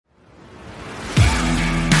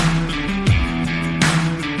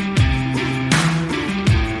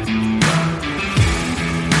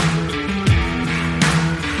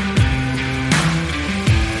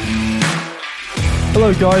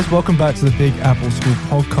Hello guys, welcome back to the Big Apple School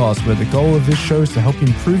podcast, where the goal of this show is to help you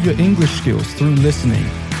improve your English skills through listening.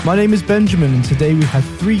 My name is Benjamin, and today we have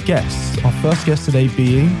three guests. Our first guest today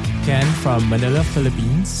being Ken from Manila,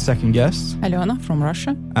 Philippines. Second guest, Alona from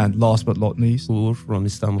Russia. And last but not least, Uğur from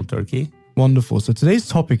Istanbul, Turkey. Wonderful. So today's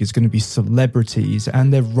topic is going to be celebrities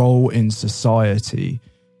and their role in society.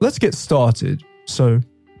 Let's get started. So,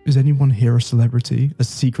 is anyone here a celebrity? A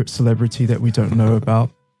secret celebrity that we don't know about?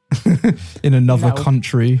 In another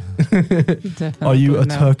country? Are you a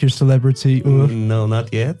Turkish celebrity? No,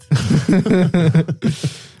 not yet.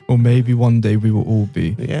 Or maybe one day we will all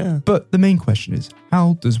be. Yeah. But the main question is,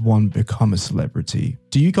 how does one become a celebrity?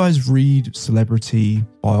 Do you guys read celebrity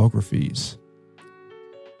biographies?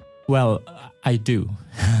 Well, I do.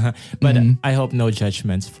 But I hope no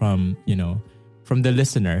judgments from the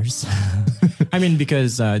listeners. I mean,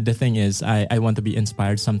 because the thing is, I want to be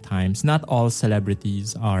inspired sometimes. Not all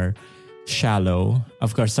celebrities are shallow.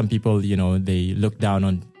 Of course, some people, they look down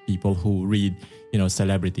on people who read,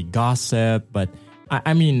 celebrity gossip. But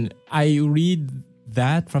I mean, I read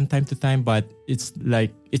that from time to time, but it's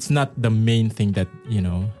not the main thing that,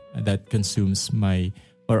 that consumes my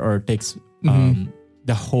or takes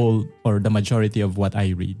the whole or the majority of what I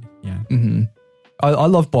read. Yeah. Mm-hmm. I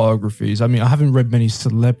love biographies. I mean, I haven't read many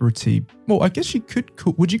celebrity. Well, I guess you could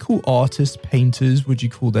call. Would you call artists, painters? Would you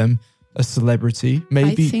call them a celebrity?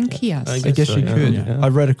 Maybe. I think yes. I guess so, you could. Yeah. I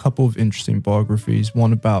read a couple of interesting biographies.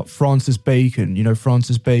 One about Francis Bacon. You know,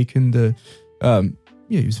 Francis Bacon.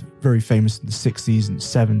 He was very famous in the 60s and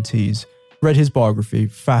 70s. Read his biography,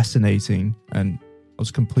 fascinating, and I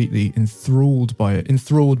was completely enthralled by it.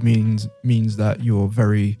 Enthralled means that you're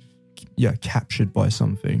very, captured by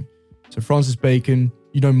something. So Francis Bacon,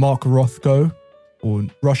 Mark Rothko, or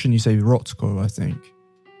Russian you say Rothko, I think.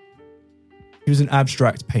 He was an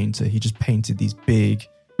abstract painter. He just painted these big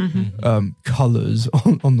colors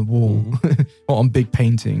on the wall, or on big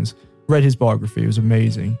paintings. Read his biography. It was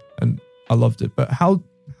amazing, and I loved it. But how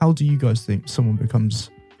do you guys think someone becomes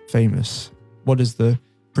famous? What is the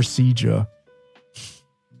procedure?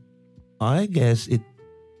 I guess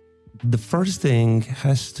the first thing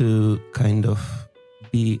has to kind of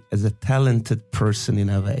be as a talented person in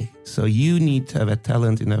a way. So you need to have a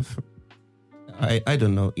talent in I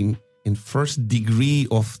don't know, in first degree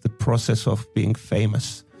of the process of being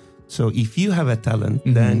famous. So if you have a talent,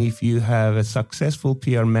 then if you have a successful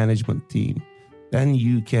PR management team, then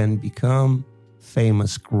you can become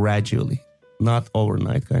famous gradually. Not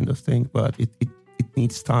overnight kind of thing, but it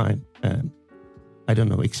needs time and, I don't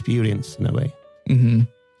know, experience in a way. Mm-hmm.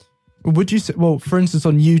 Would you say, well, for instance,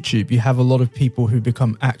 on YouTube, you have a lot of people who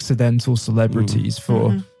become accidental celebrities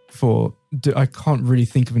I can't really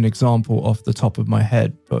think of an example off the top of my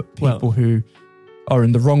head, but people who are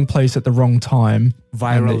in the wrong place at the wrong time.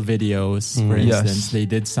 Viral videos, for instance, they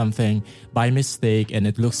did something by mistake and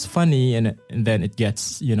it looks funny and then it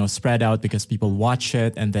gets, spread out because people watch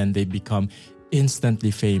it and then they become instantly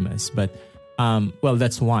famous. But,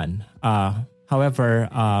 that's one. However,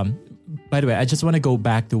 by the way, I just want to go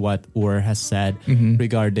back to what Uğur has said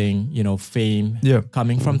regarding, fame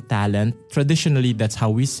coming from talent. Traditionally, that's how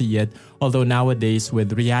we see it. Although nowadays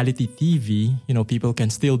with reality TV, people can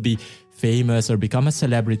still be famous or become a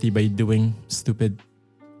celebrity by doing stupid,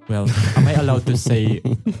 am I allowed to say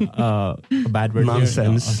a bad word?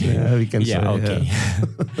 Nonsense. Here? No, okay. Yeah, we can say. Okay.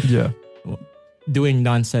 Yeah. Doing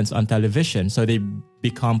nonsense on television. So they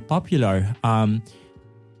become popular.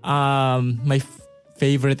 My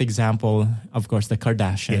favorite example, of course, the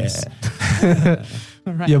Kardashians. Yeah.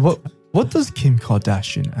 Right. Yeah. What does Kim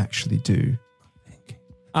Kardashian actually do?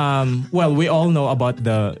 We all know about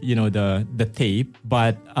the tape,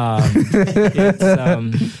 but it's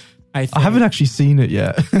I haven't actually seen it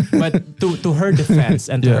yet. But to her defense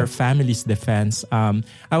and to her family's defense, I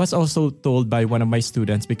was also told by one of my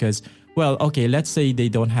students because, let's say they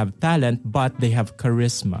don't have talent, but they have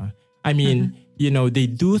charisma. I mean. They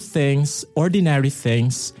do things, ordinary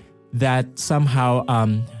things that somehow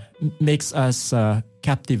makes us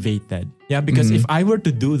captivated. Yeah, because if I were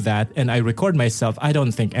to do that and I record myself, I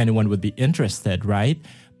don't think anyone would be interested, right?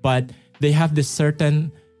 But they have this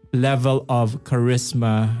certain level of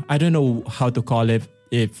charisma. I don't know how to call it,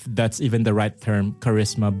 if that's even the right term,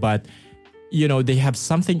 charisma, but they have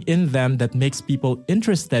something in them that makes people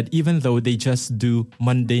interested, even though they just do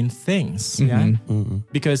mundane things. Yeah,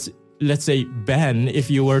 because let's say, Ben, if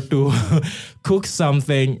you were to cook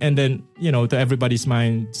something and then, to everybody's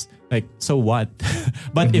minds, like, so what?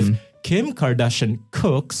 But if Kim Kardashian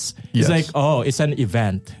cooks, it's like, oh, it's an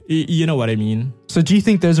event. You know what I mean? So do you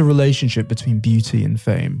think there's a relationship between beauty and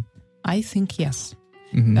fame? I think yes.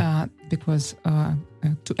 Because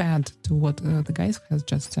to add to what the guys has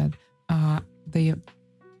just said, the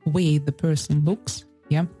way the person looks,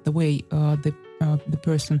 the way the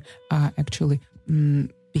person actually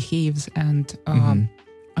behaves and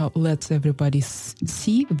lets everybody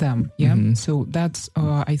see them, So that's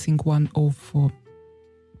I think one of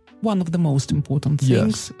the most important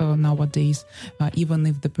things nowadays. Even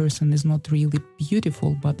if the person is not really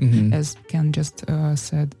beautiful, but as Ken just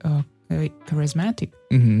said, charismatic.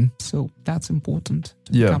 So that's important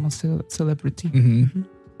to become a celebrity.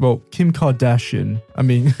 Well, Kim Kardashian, I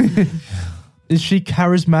mean, is she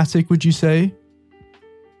charismatic, would you say?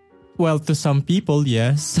 Well, to some people,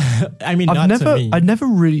 yes. I mean, not to me.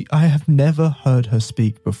 I have never heard her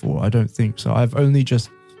speak before. I don't think so. I've only just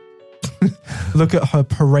look at her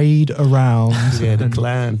parade around. Yeah, the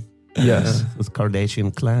clan. Yes. The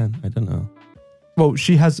Kardashian clan. I don't know. Well,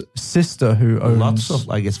 she has a sister who owns... Lots of,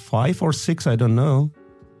 I guess, 5 or 6, I don't know.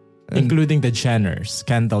 Including the Jenners.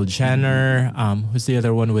 Kendall Jenner. Who's the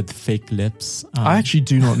other one with fake lips? I actually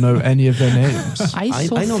do not know any of their names. I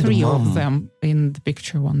saw know 3 the of them in the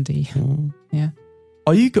picture one day. Yeah.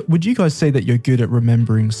 Would you guys say that you're good at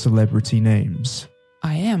remembering celebrity names?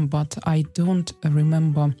 I am, but I don't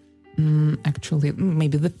remember actually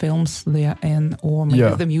maybe the films they are in or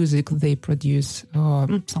maybe the music they produce or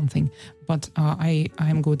something. But I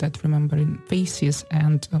am good at remembering faces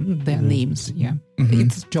and their names. Yeah,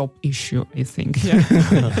 it's a job issue, I think. Yeah,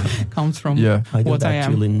 comes from I what don't I am.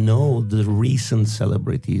 actually know the recent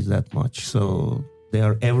celebrities that much, so they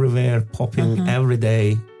are everywhere, popping every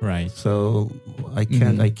day. Right. So I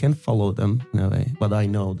can't follow them in a way, but I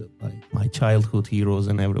know that my childhood heroes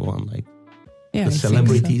and everyone the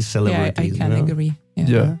celebrities. Yeah, I can agree.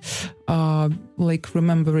 Yeah. Like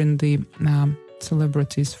remembering the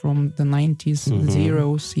celebrities from the 90s, the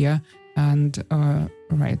zeros, and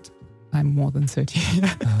right, I'm more than 30.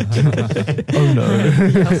 Oh no!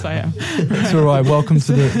 Yes, I am. It's all right. Welcome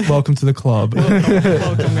to the club.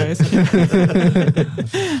 Welcome, guys.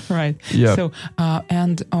 Right. Yeah. So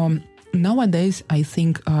and nowadays, I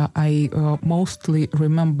think I mostly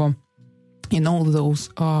remember, those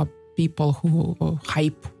people who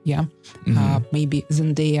hype, maybe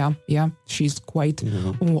Zendaya, she's quite,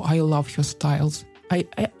 I love her styles. I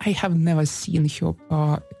have never seen her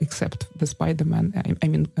except the Spider-Man,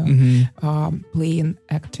 playing,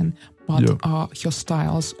 acting, but her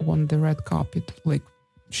styles on the red carpet, like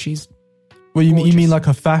she's Well, you mean like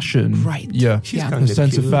her fashion? Right. Yeah. She's Her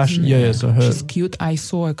sense of fashion. Yeah, so her... She's cute. I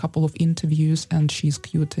saw a couple of interviews and she's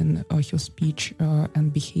cute in her speech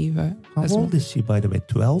and behavior. How old is she, by the way?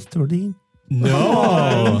 12, 13?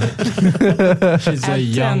 No. She's a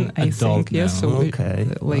young 10, adult think, now. So okay.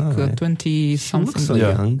 20 something. She looks so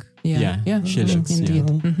young. Yeah, she looks indeed.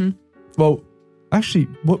 young. Mm-hmm. Well, actually,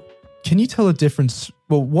 what can you tell a difference?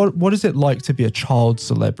 Well, what is it like to be a child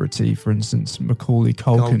celebrity? For instance, Macaulay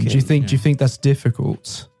Culkin. Do you think that's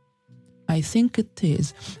difficult? I think it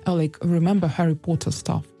is. Remember Harry Potter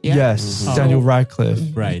stuff? Yeah? Yes, Daniel Radcliffe.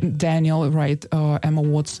 Right. Daniel, right, Emma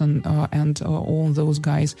Watson, and all those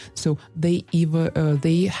guys. So they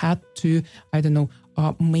they had to, I don't know,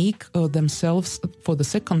 make themselves for the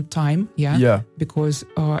second time, because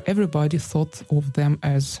everybody thought of them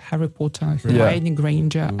as Harry Potter, Hermione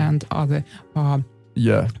Granger, and other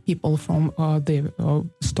people from the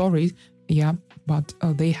story, but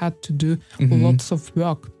they had to do lots of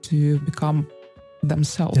work to become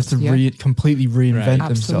themselves. They had to completely reinvent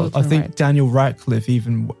themselves. I think Daniel Radcliffe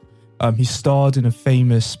even, he starred in a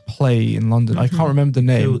famous play in London. I can't remember the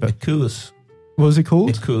name. Echoes. What was it called?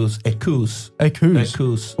 Echoes. Oh,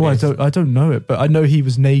 yes. I don't know it, but I know he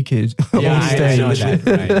was naked on stage. I know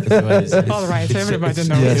that, right. All right, everybody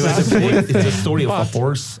knows that. It's a story of a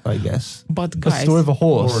horse, I guess. But guys, a story of a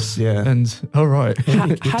horse. And all right.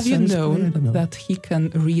 Have you known that he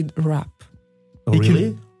can read rap? Oh,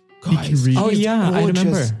 really? Guys, I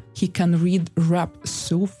remember. He can read rap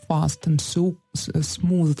so fast and so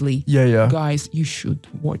smoothly. Yeah. Guys, you should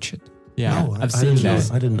watch it. Yeah, I've seen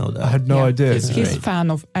that. I didn't know that. I had no idea. He's a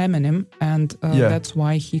fan of Eminem, and that's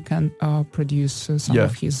why he can produce some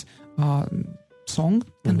of his song.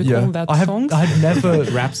 Can we call that songs? I had never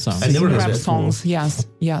rap songs. I never rap songs. Yes.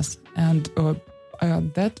 And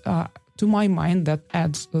that, to my mind, that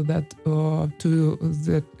adds that to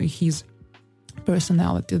his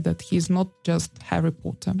personality. That he's not just Harry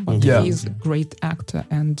Potter, but he's a great actor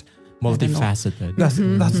and multifaceted. That's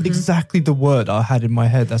exactly the word I had in my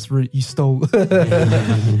head. That's really, you stole.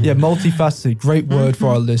 Multifaceted. Great word for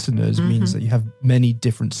our listeners. Means that you have many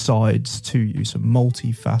different sides to you. So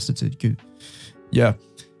multifaceted. Good. Yeah.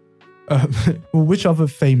 Well, which other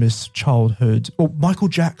famous childhood? Oh, Michael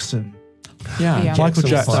Jackson. Yeah. Michael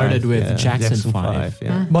Jackson started with Jackson 5.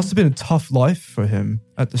 Yeah. Must have been a tough life for him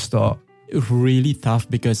at the start. Really tough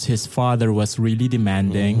because his father was really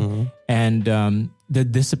demanding, and the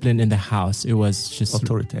discipline in the house, it was just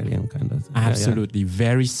authoritarian kind of thing. Absolutely,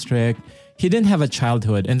 very strict. He didn't have a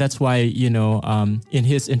childhood, and that's why, in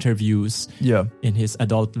his interviews, in his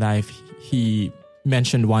adult life, he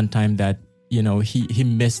mentioned one time that, he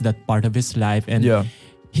missed that part of his life, and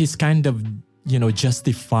he's kind of,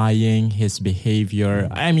 justifying his behavior.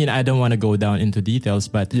 I mean, I don't want to go down into details,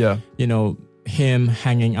 but, him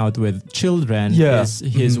hanging out with children is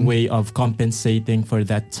his way of compensating for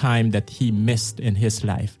that time that he missed in his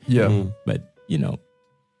life. But,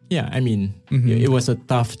 it was a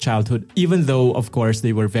tough childhood, even though, of course,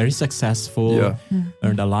 they were very successful,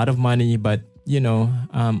 earned a lot of money, but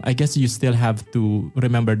I guess you still have to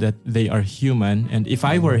remember that they are human. And if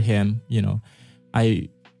I were him, I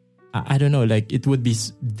don't know, like it would be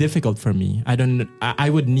difficult for me. I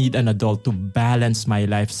would need an adult to balance my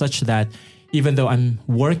life such that even though I'm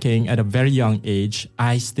working at a very young age,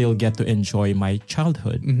 I still get to enjoy my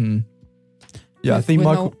childhood. Yeah, I think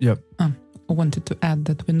Michael... I wanted to add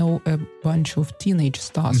that we know a bunch of teenage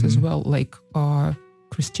stars as well, like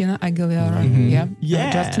Christina Aguilera,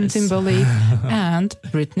 Justin Timberlake, and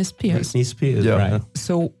Britney Spears. Right.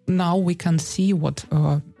 So now we can see what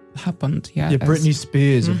happened. Britney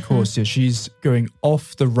Spears, of course. Yeah, she's going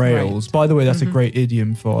off the rails. By the way, that's a great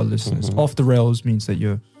idiom for our listeners. Off the rails means that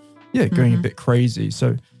you're going a bit crazy.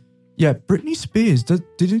 So, Britney Spears,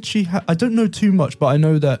 didn't she I don't know too much, but I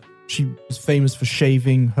know that she was famous for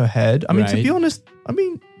shaving her head. I mean, to be honest,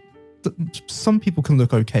 some people can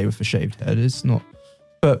look okay with a shaved head. It's not...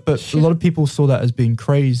 But a lot of people saw that as being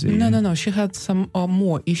crazy. No. She had some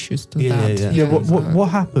more issues to that. What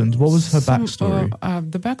happened? What was her backstory?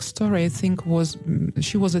 The backstory, I think, was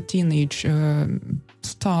she was a teenage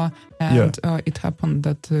star, and it happened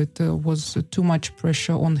that it was too much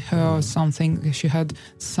pressure on her or something. She had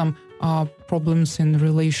some problems in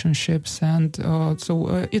relationships, and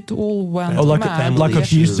so it all went mad. Like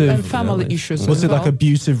abusive and family issues. Was it like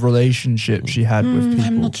abusive relationship she had with people?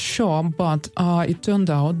 I'm not sure, but it turned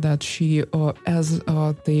out that she, as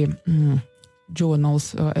the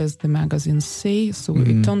journals, as the magazines say, so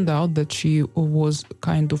it turned out that she was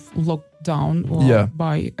kind of locked down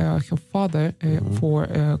by her father for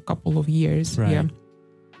a couple of years. Right.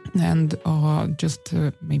 And just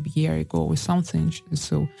maybe a year ago or something,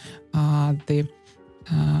 so the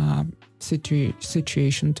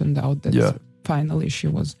situation turned out that finally she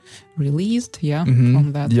was released,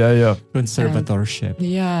 from that conservatorship.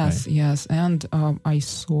 Yes, and I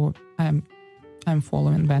saw I'm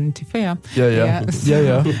following Vanity Fair.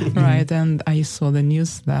 Right, and I saw the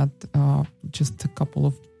news that just a couple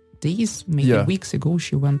of days, maybe weeks ago,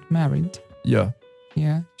 she went married.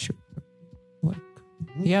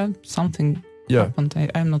 Something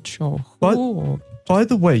happened. I'm not sure who. By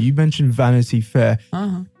the way, you mentioned Vanity Fair.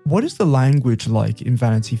 What is the language like in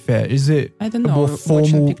Vanity Fair? Is it I don't know, more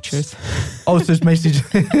formal pictures? So it's mostly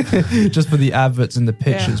just for the adverts and the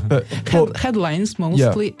pictures, but headlines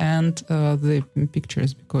mostly and the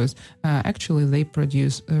pictures, because actually they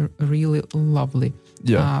produce really lovely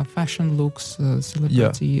fashion looks,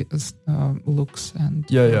 celebrity looks, and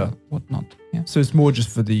whatnot. So it's more just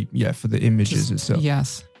for the images itself.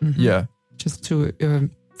 Yes. Just to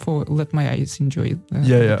let my eyes enjoy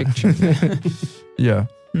the picture.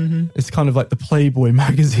 It's kind of like the Playboy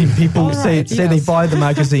magazine. People say they buy the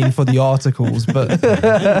magazine for the articles, but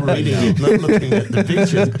reading it, not looking at the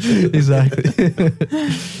pictures. Exactly.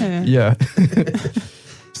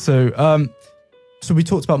 So we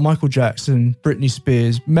talked about Michael Jackson, Britney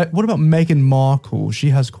Spears. What about Meghan Markle? She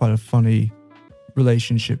has quite a funny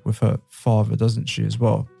relationship with her father, doesn't she, as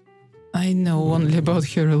well? I know only about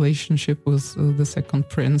her relationship with the second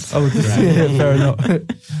prince. Oh, fair enough.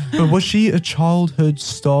 But was she a childhood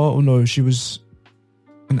star, or no? She was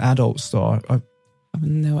an adult star. I have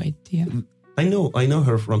no idea. I know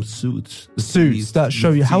her from Suits. Suits, that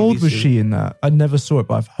show you. How old was she in that? I never saw it,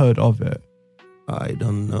 but I've heard of it. I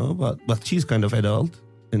don't know, but she's kind of adult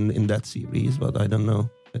in that series, but I don't know.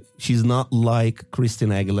 She's not like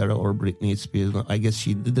Christina Aguilera or Britney Spears. I guess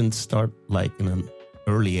she didn't start like in an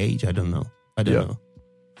early age. I don't know.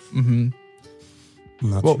 I'm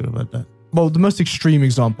not sure about that. Well, the most extreme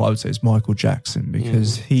example I would say is Michael Jackson,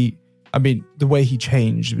 because the way he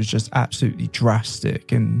changed was just absolutely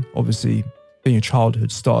drastic. And obviously being a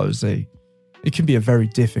childhood star it can be a very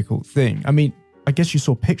difficult thing. I mean, I guess you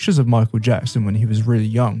saw pictures of Michael Jackson when he was really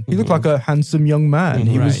young. He looked like a handsome young man.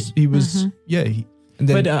 He was,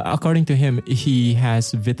 but according to him, he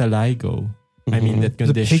has vitiligo. I mean, that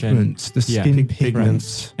condition. The pigments, the skin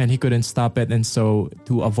pigments. And he couldn't stop it. And so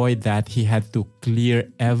to avoid that, he had to clear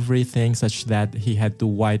everything such that he had to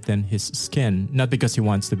whiten his skin. Not because he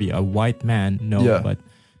wants to be a white man, no, but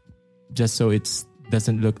just so it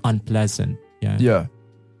doesn't look unpleasant. Yeah. Yeah.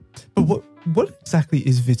 But what exactly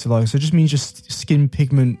is vitiligo? So it just means just skin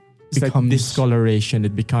pigment becomes like discoloration.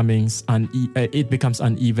 It becomes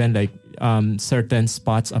uneven. Like certain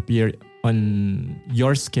spots appear on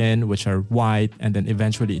your skin, which are white, and then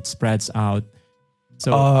eventually it spreads out.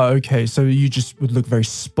 So okay. So you just would look very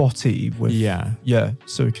spotty with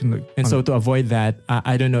So it can look. And so to avoid that,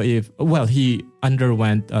 I don't know if he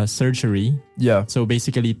underwent surgery. Yeah. So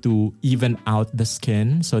basically to even out the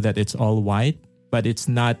skin so that it's all white, but it's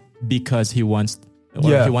not because he wanted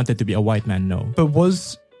to be a white man. No.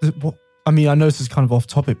 But I know this is kind of off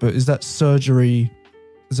topic, but is that surgery?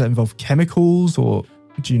 Does that involve chemicals or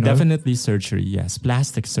do you know? Definitely surgery. Yes,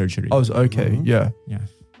 plastic surgery. Oh, okay. Mm-hmm. Yeah. Yeah.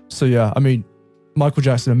 So I mean, Michael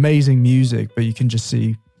Jackson, amazing music, but you can just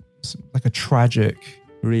see like a tragic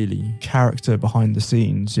character behind the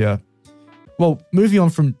scenes. Yeah. Well, moving on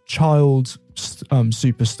from child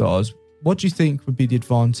superstars, what do you think would be the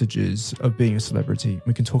advantages of being a celebrity?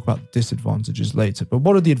 We can talk about the disadvantages later, but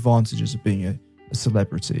what are the advantages of being a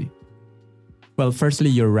celebrity? Well, firstly,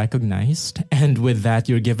 you're recognized, and with that,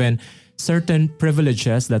 you're given certain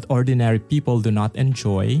privileges that ordinary people do not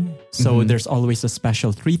enjoy. So there's always a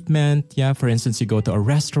special treatment. Yeah, for instance, you go to a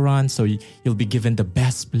restaurant, so you'll be given the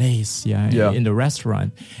best place. In the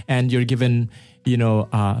restaurant, and you're given,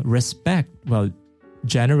 respect. Well,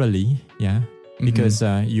 generally, because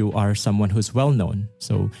you are someone who's well known.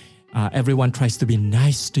 So everyone tries to be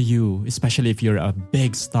nice to you, especially if you're a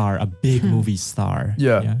big star, a big movie star.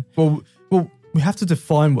 Yeah. Well, we have to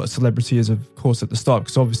define what a celebrity is, of course, at the start,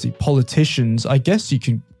 because obviously politicians, I guess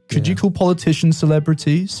could you call politicians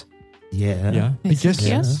celebrities? Yeah. I guess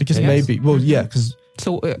yes. Maybe. Well, because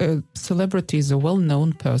so celebrity is a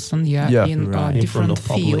well-known person, in different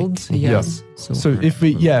fields. Yes. So if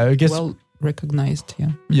we, I guess well recognized.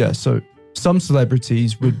 Yeah. So some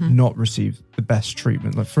celebrities would not receive the best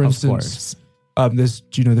treatment. Like for instance, there's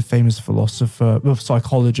the famous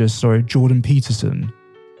psychologist, Jordan Peterson.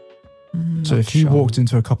 So if he walked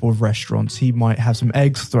into a couple of restaurants, he might have some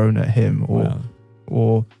eggs thrown at him,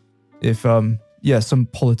 or if some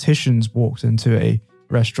politicians walked into a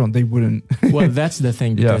restaurant, they wouldn't. Well, that's the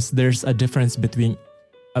thing, because there's a difference between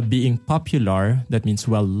being popular, that means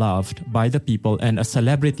well loved by the people, and a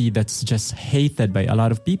celebrity that's just hated by a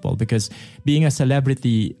lot of people. Because being a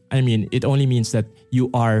celebrity, I mean, it only means that you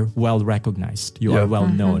are well recognized, you are well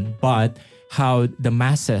known, but how the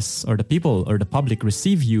masses or the people or the public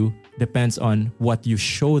receive you depends on what you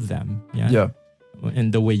show them,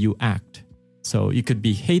 and the way you act. So you could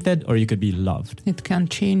be hated or you could be loved. It can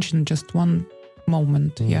change in just one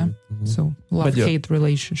moment, So love-hate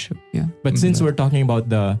relationship, But since we're talking about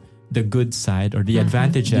the good side or the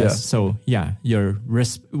advantages, so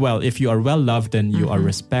if you are well loved, then you are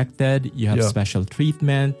respected, you have special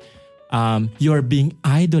treatment, you are being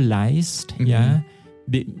idolized,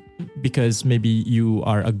 because maybe you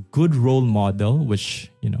are a good role model,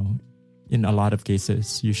 which, in a lot of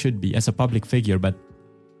cases you should be as a public figure, but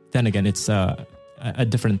then again, it's a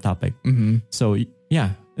different topic. So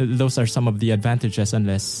those are some of the advantages,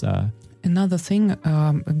 unless... Another thing,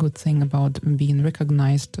 a good thing about being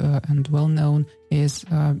recognized and well-known is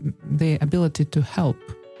the ability to help,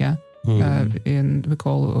 we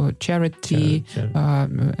call charity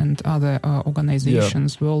and other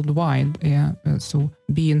organizations worldwide. So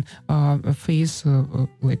being a face,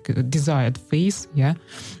 like a desired face,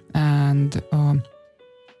 and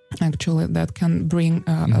actually that can bring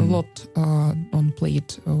a lot on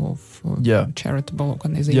plate of charitable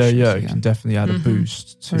organizations. It can definitely add a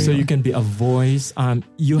boost. So you can be a voice.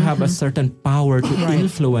 You have a certain power to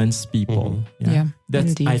influence people.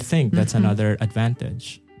 I think that's another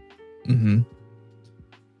advantage.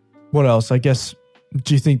 What else? I guess,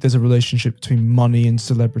 do you think there's a relationship between money and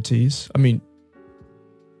celebrities? I mean,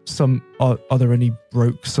 are there any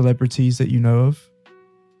broke celebrities that you know of?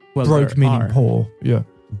 Well, broke meaning poor. Yeah.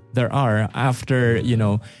 There are, after,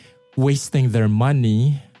 wasting their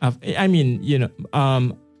money.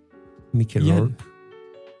 Mickey Rourke.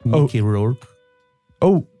 Mickey Rourke.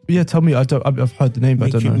 Oh, yeah, tell me. I've heard the name, but I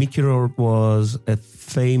don't know. Mickey Rourke was a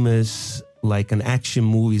famous, like an action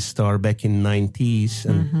movie star back in 90s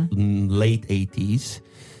and late 80s.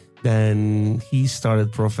 Then he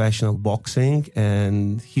started professional boxing,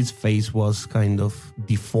 and his face was kind of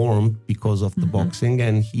deformed because of the boxing,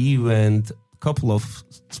 and he went couple of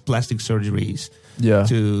plastic surgeries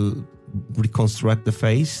to reconstruct the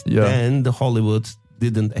face. Then the Hollywood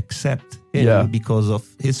didn't accept him because of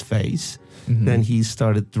his face. Mm-hmm. Then he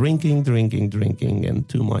started drinking, and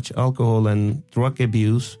too much alcohol and drug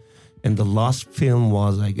abuse. And the last film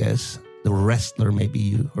was, I guess, The Wrestler. Maybe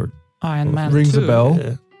you heard. Iron Man rings 2. A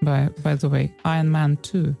bell. By the way, Iron Man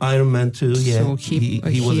 2. Iron Man 2, yeah. So he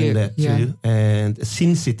was in that too. And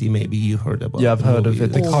Sin City, maybe you heard about. Yeah, I've heard of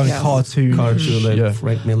it. The kind of cartoon. Like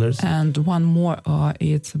Frank Miller's. And one more,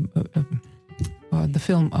 it's the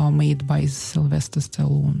film made by Sylvester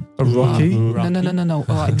Stallone. Rocky? No.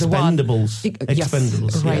 Expendables.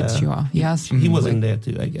 Expendables. Yes, right, you are. Yes. He was in there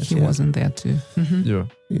too, I guess. He was in there too. Mm-hmm.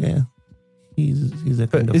 Yeah. He's a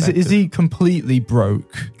kind of is he completely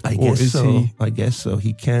broke? I guess so.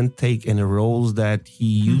 He can't take any roles that he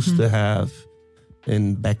used to have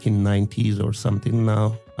back in 90s or something.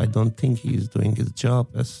 Now I don't think he's doing his job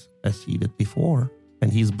as he did before.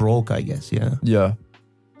 And he's broke, I guess, Yeah.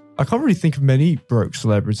 I can't really think of many broke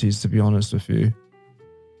celebrities, to be honest with you.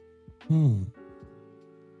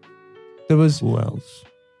 There was... Who else?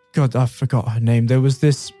 God, I forgot her name. There was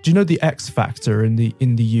this... Do you know the X Factor in the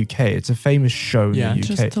UK? It's a famous show in the UK.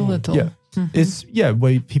 Just a little. Yeah. Mm-hmm. It's,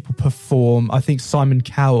 where people perform. I think Simon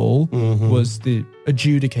Cowell was the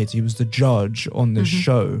adjudicator. He was the judge on this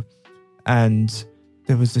show. And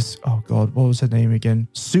there was this... Oh, God, what was her name again?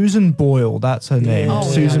 Susan Boyle. That's her name.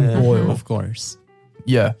 Susan Boyle. Of course.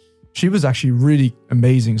 Yeah. She was actually a really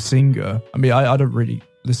amazing singer. I mean, I don't really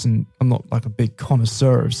listen. I'm not like a big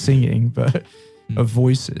connoisseur of singing, but of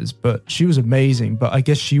voices, but she was amazing. But I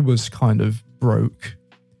guess she was kind of broke.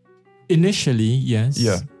 Initially, yes.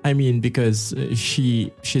 Yeah. I mean, because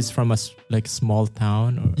she's from a small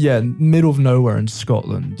town. Middle of nowhere in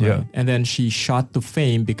Scotland. Right. Yeah. And then she shot to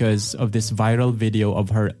fame because of this viral video of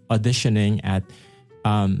her auditioning at,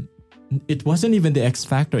 it wasn't even the X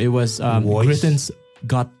Factor. It was Britain's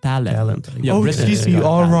Got Talent. Yeah, excuse me. You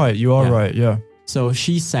are right. You are right. Yeah. So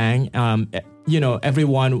she sang.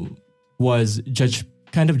 Everyone was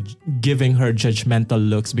kind of giving her judgmental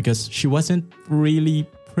looks because she wasn't really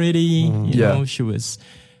pretty. You know, she was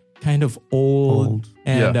kind of old.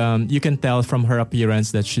 And you can tell from her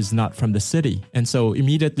appearance that she's not from the city. And so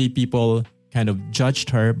immediately people kind of judged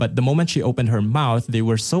her. But the moment she opened her mouth, they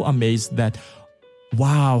were so amazed that,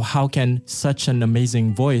 wow, how can such an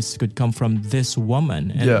amazing voice could come from this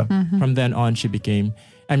woman? And from then on, she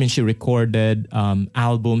recorded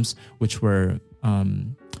albums which were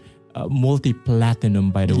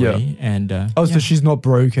multi-platinum, by the way. And so she's not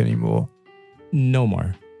broke anymore? No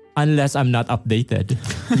more. Unless I'm not updated.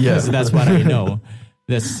 Yeah. So that's what I know.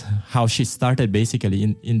 That's how she started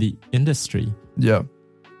basically in the industry. Yeah.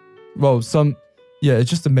 Well, it's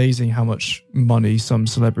just amazing how much money some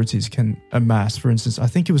celebrities can amass. For instance, I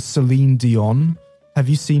think it was Celine Dion. Have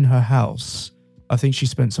you seen her house? I think she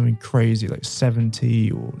spent something crazy, like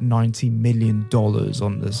 $70 or $90 million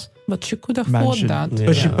on this. But she could afford that.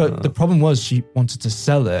 Yeah. But the problem was she wanted to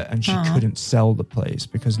sell it and she couldn't sell the place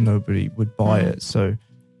because nobody would buy it. So,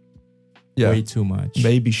 way too much.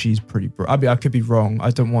 Maybe she's pretty broke. I mean, I could be wrong. I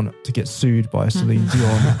don't want to get sued by Celine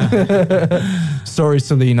Dion. Sorry,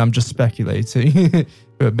 Celine, I'm just speculating.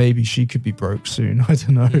 But maybe she could be broke soon. I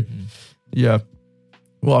don't know. Yeah.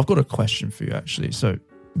 Well, I've got a question for you, actually. So,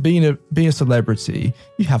 being a celebrity,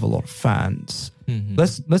 you have a lot of fans.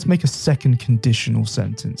 Let's make a second conditional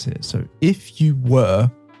sentence here. So, if you were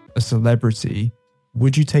a celebrity,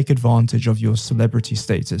 would you take advantage of your celebrity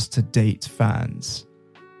status to date fans?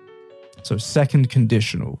 So, second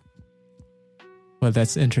conditional. Well,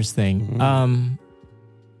 that's interesting.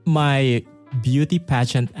 My beauty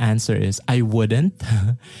pageant answer is I wouldn't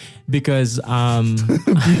because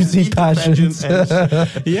beauty pageant.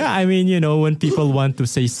 Yeah, I mean, when people want to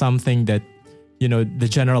say something that the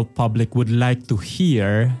general public would like to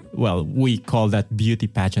hear, well, we call that beauty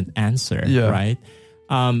pageant answer, right?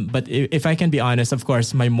 But if I can be honest, of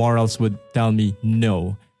course, my morals would tell me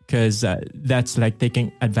no, because that's like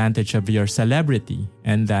taking advantage of your celebrity,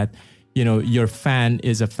 and that your fan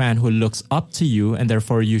is a fan who looks up to you, and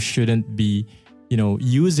therefore you shouldn't be,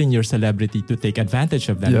 using your celebrity to take advantage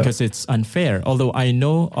of them because it's unfair. Although I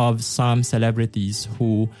know of some celebrities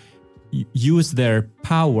who use their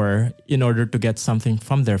power in order to get something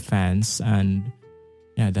from their fans. And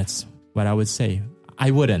that's what I would say.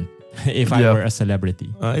 I wouldn't if I were a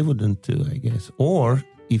celebrity. I wouldn't too, I guess. Or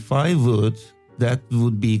if I would, that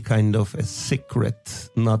would be kind of a secret,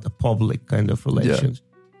 not a public kind of relationship.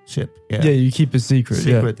 Yeah, you keep it secret.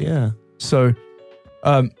 So,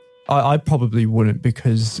 I probably wouldn't,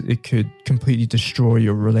 because it could completely destroy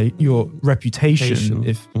your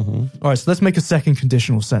reputation. All right, so let's make a second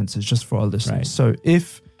conditional sentence just for our listeners. Right. So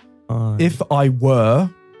if I were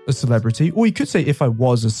a celebrity, or you could say if I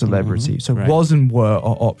was a celebrity. So Right. was and were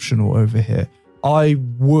are optional over here. I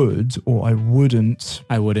would or I wouldn't.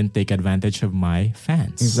 I wouldn't take advantage of my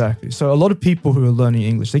fans. Exactly. So a lot of people who are learning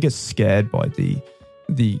English, they get scared by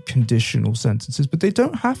the conditional sentences, but they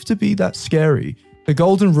don't have to be that scary. The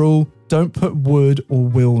golden rule, don't put would or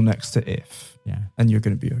will next to if, Yeah. and you're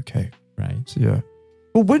going to be okay. Right. So yeah.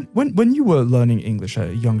 Well, when you were learning English at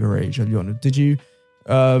a younger age, Alyona, did you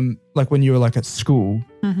like when you were like at school?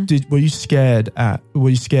 Were you scared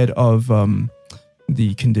of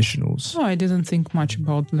the conditionals? No, I didn't think much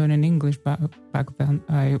about learning English back then.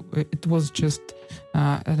 It was just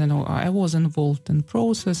I don't know. I was involved in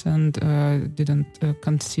process and didn't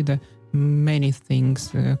consider many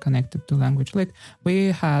things connected to language. Like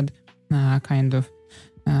we had kind of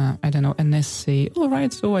I don't know, an essay. All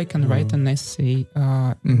right, so I can write an essay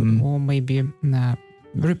or maybe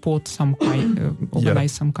report some kind,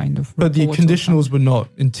 organize some kind of. But the conditionals were not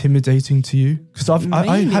intimidating to you, because I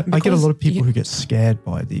get a lot of people who get scared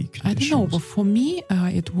by the conditionals. I don't know, but for me,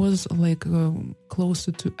 it was like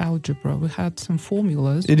closer to algebra. We had some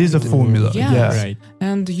formulas. It is a formula, yeah. Right.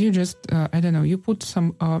 And you just, I don't know, you put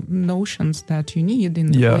some notions that you need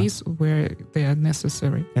in the place where they are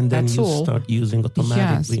necessary. And then that's you all. start using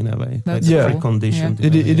automatically in a way. That's like all. preconditioned.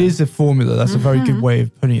 It is a formula. That's a very good way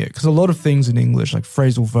of putting it. Because a lot of things in English, like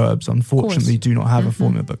phrasal verbs, unfortunately do not have a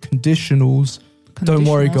formula. But conditionals, don't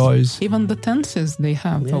worry, guys. Even the tenses, they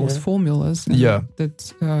have those formulas. And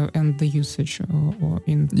that and the usage or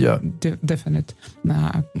in definite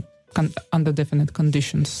under definite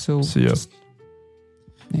conditions. So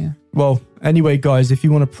yeah. Well, anyway, guys, if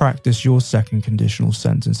you want to practice your second conditional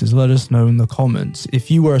sentences, let us know in the comments. If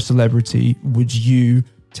you were a celebrity, would you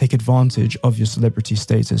take advantage of your celebrity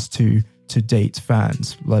status to date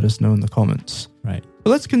fans? Let us know in the comments. Right.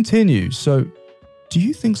 But let's continue. So, do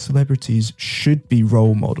you think celebrities should be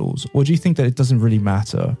role models, or do you think that it doesn't really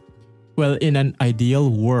matter? Well, in an ideal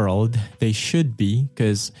world, they should be,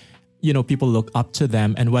 because, you know, people look up to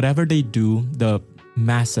them, and whatever they do, the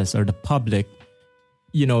masses or the public,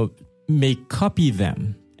 you know, may copy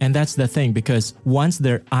them. And that's the thing, because once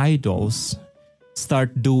their idols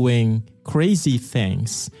start doing crazy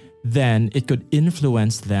things, then it could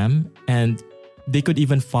influence them and they could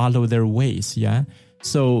even follow their ways. Yeah.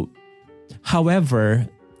 So, however,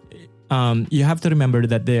 you have to remember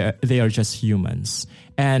that they are just humans.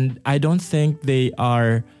 And I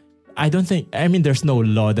mean, there's no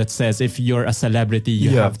law that says if you're a celebrity,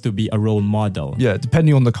 you have to be a role model. Yeah,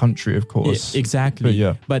 depending on the country, of course.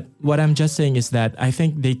 Exactly. But what I'm just saying is that I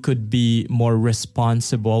think they could be more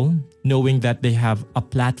responsible, knowing that they have a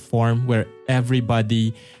platform where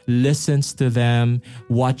everybody listens to them,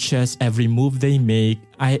 watches every move they make.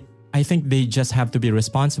 I think they just have to be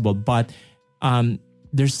responsible. But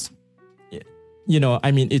there's, you know,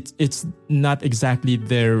 I mean, it's not exactly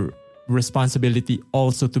their responsibility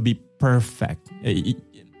also to be perfect.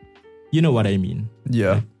 You know what I mean?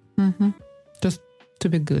 Yeah. Just to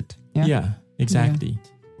be good. Yeah, exactly.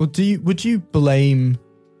 Well, would you blame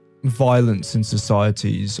violence in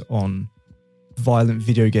societies on violent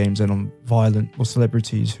video games and on violent or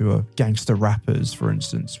celebrities who are gangster rappers, for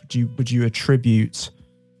instance? Would you attribute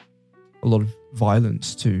a lot of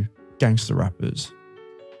violence to gangster rappers?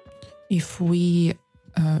 If we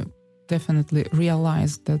definitely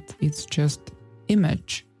realize that it's just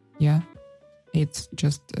image, it's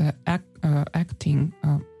just acting,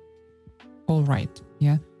 all right,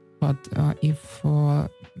 but if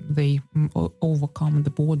they overcome the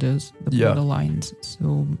borders, the borderlines,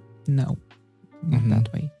 so no, not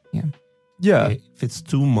that way. If it's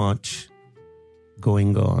too much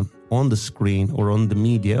going on the screen or on the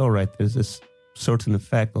media, all right, there's this certain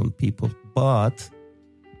effect on people, but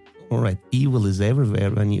all right, evil is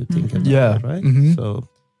everywhere when you think about it, right? So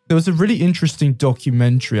there was a really interesting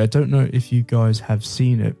documentary. I don't know if you guys have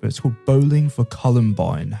seen it, but it's called Bowling for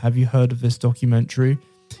Columbine. Have you heard of this documentary?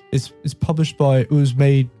 It was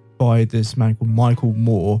made by this man called Michael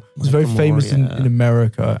Moore. He's very famous in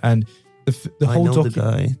America, and the whole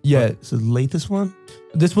documentary. Yeah, it's the latest one.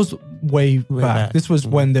 This was way back. This was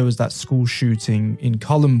when there was that school shooting in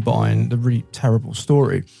Columbine, the really terrible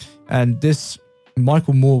story, and this.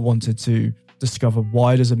 Michael Moore wanted to discover,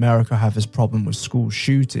 why does America have this problem with school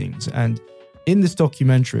shootings? And in this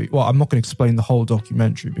documentary, well, I'm not going to explain the whole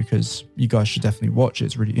documentary because you guys should definitely watch it.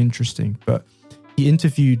 It's really interesting. But he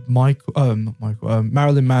interviewed Marilyn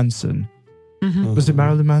Manson. Was it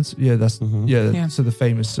Marilyn Manson? Yeah, that's So the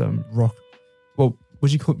famous rock. Well,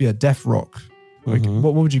 would you call it? Yeah, death rock. Like,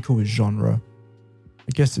 what would you call his genre?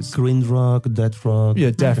 I guess it's green rock, death rock.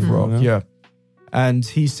 Yeah, death rock. Yeah. And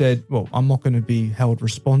he said, well, I'm not going to be held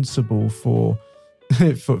responsible for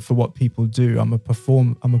for what people do. I'm a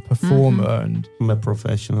performer, and I'm a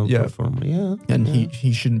professional performer. Yeah, and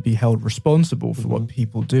he shouldn't be held responsible for what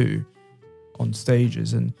people do on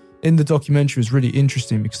stages. And in the documentary, it was really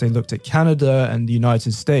interesting because they looked at Canada and the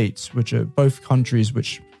United States, which are both countries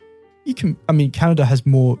which Canada has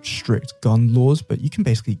more strict gun laws, but you can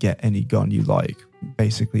basically get any gun you like,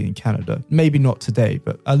 basically, in Canada. Maybe not today,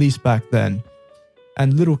 but at least back then.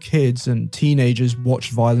 And little kids and teenagers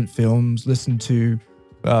watched violent films, listened to,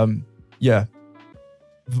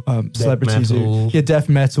 celebrities death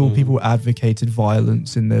metal. People advocated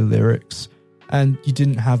violence in their lyrics. And you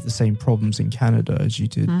didn't have the same problems in Canada as you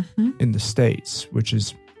did in the States, which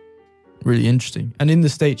is really interesting. And in the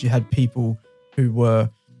States, you had people who were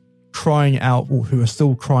crying out, or who are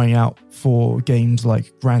still crying out, for games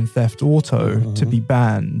like Grand Theft Auto to be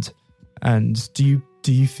banned. And do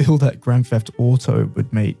you feel that Grand Theft Auto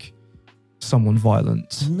would make someone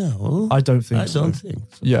violent? No, I don't think so. I don't think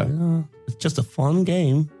so. Yeah. It's just a fun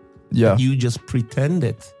game. Yeah. You just pretend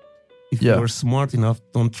it. If you're smart enough,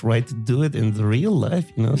 don't try to do it in the real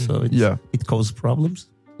life, so it causes problems.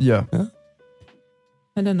 Yeah.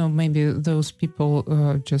 I don't know, maybe those people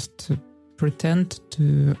just pretend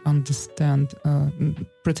to understand,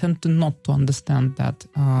 pretend to not to understand that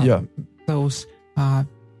those,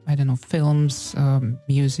 films,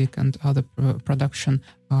 music and other production,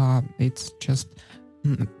 it's just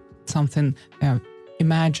something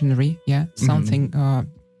imaginary, something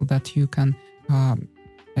that you can,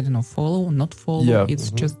 follow, not follow. Yeah. It's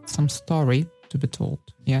just some story to be told.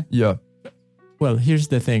 Yeah. Yeah. Well, here's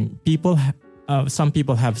the thing. Some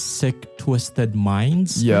people have sick, twisted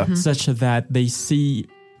minds, such that they see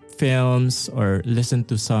films or listen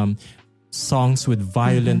to some songs with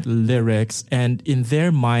violent lyrics, and in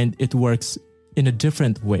their mind, it works in a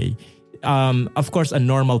different way. Of course, a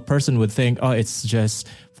normal person would think, oh, it's just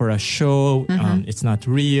for a show. It's not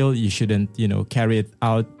real. You shouldn't, carry it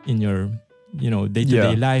out in your,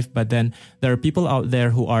 day-to-day life. But then there are people out there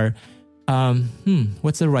who are,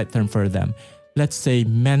 what's the right term for them? Let's say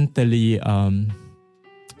mentally,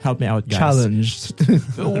 help me out, guys. Challenged.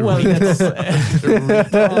 Well, that's...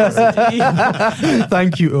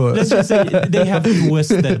 Thank you, Urs. Let's just say they have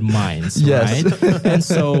twisted minds, right? And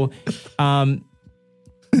so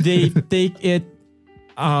they take it...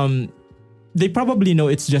 they probably know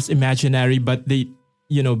it's just imaginary, but they...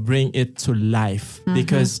 bring it to life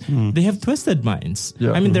because they have twisted minds.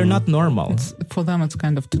 Yeah. I mean, they're not normal. For them, it's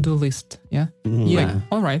kind of to-do list. Yeah. Yeah. Like,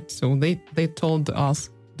 all right. So they told us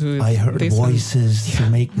to. I heard voices to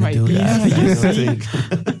make me do that. Yeah, you see,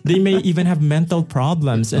 they may even have mental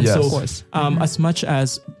problems, and so of course. As much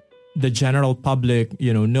as the general public,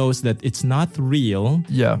 knows that it's not real.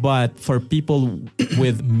 Yeah. But for people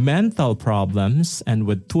with mental problems and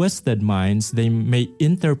with twisted minds, they may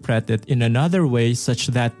interpret it in another way such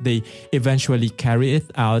that they eventually carry it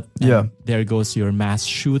out. And there goes your mass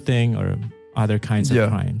shooting or other kinds of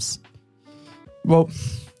crimes. Well,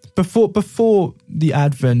 before the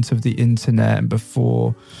advent of the internet and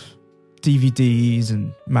before DVDs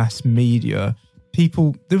and mass media,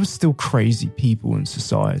 there were still crazy people in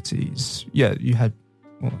societies. Yeah, you had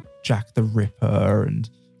Jack the Ripper and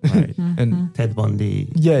and Ted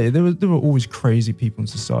Bundy. Yeah, there were always crazy people in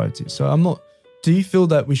society. So do you feel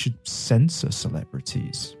that we should censor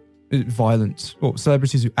celebrities, violence, or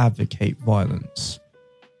celebrities who advocate violence?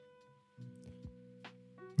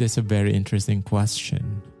 That's a very interesting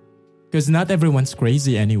question. Because not everyone's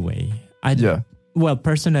crazy anyway. Well,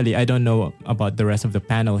 personally, I don't know about the rest of the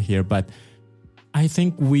panel here, but I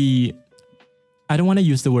think I don't want to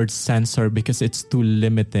use the word censor because it's too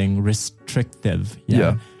limiting, restrictive.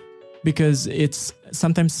 Yeah. Because it's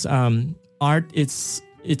sometimes art, it's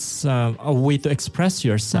a way to express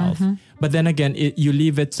yourself. But then again, you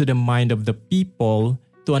leave it to the mind of the people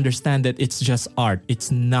to understand that it's just art.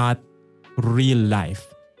 It's not real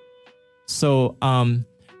life. So,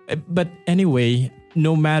 but anyway,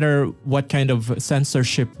 no matter what kind of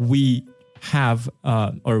censorship we have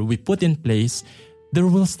or we put in place, there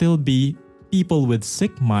will still be people with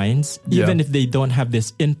sick minds. Even if they don't have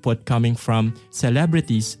this input coming from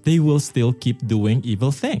celebrities, they will still keep doing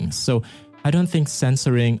evil things. So I don't think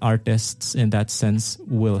censoring artists in that sense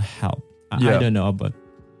will help. I don't know about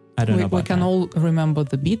we can all remember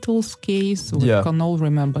the Beatles case. We can all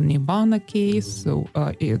remember Nirvana case. So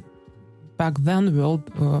back then, world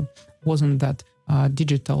wasn't that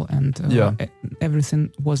digital and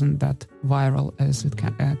everything wasn't that viral as it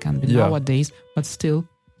can be nowadays. But still,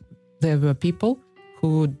 there were people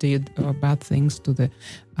who did bad things to the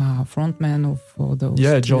frontman of those.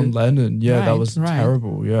 Yeah, John Lennon. Yeah, right, that was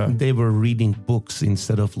terrible. Yeah, they were reading books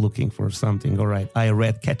instead of looking for something. All right, I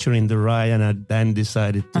read Catcher in the Rye, and I then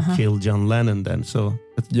decided to kill John Lennon. Then, so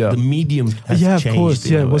the medium has changed. Of course.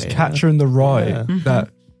 Yeah, it was Catcher in the Rye. That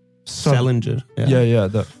Salinger. Yeah.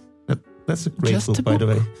 That's a great book, by the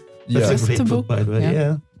way. That's a great book, by the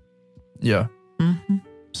way. Yeah.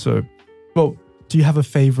 So, well, do you have a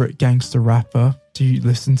favorite gangster rapper? Do you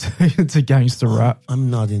listen to gangster rap?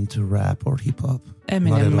 I'm not into rap or hip hop.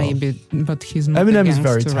 Eminem maybe, but he's not. Eminem is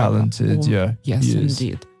very talented. Yeah. Yes,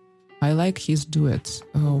 indeed. I like his duets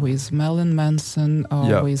with Marilyn Manson,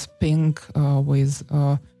 with Pink, with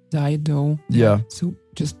Dido. Yeah. So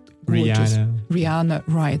just Rihanna,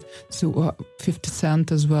 right. So 50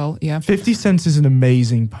 Cent as well, 50 Cent is an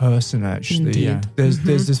amazing person, actually. Indeed. Yeah. There's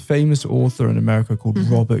this famous author in America called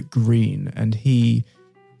Robert Greene, and he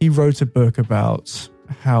wrote a book about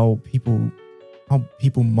how people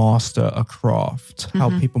master a craft, how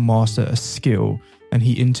people master a skill, and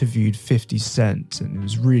he interviewed 50 Cent, and it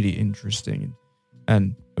was really interesting.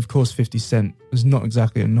 And of course, 50 Cent is not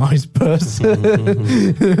exactly a nice person,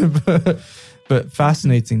 but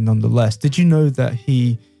fascinating nonetheless. Did you know that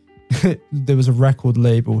there was a record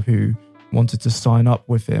label who wanted to sign up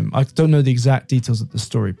with him? I don't know the exact details of the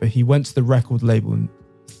story, but he went to the record label and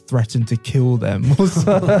threatened to kill them.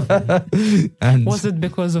 And was it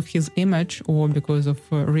because of his image or because of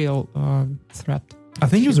a real threat? I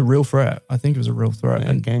think it was a real threat.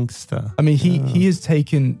 And gangster. I mean, he has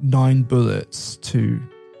taken 9 bullets to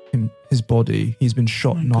his body. He's been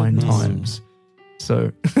shot 9 times.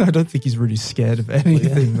 So I don't think he's really scared of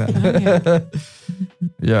anything there.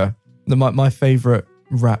 Yeah. My favorite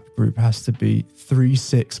rap group has to be 3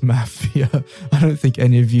 6 Mafia. I don't think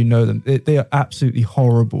any of you know them. They are absolutely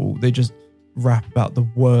horrible. They just rap about the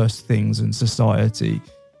worst things in society.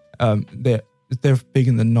 They're big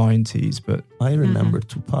in the 90s, but I remember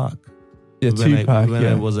Tupac. Yeah, Tupac. When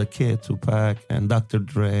I was a kid, Tupac and Dr.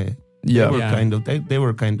 Dre. They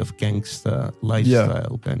were kind of gangsta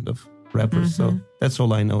lifestyle kind of rappers. So that's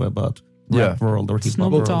all I know about rap world or hip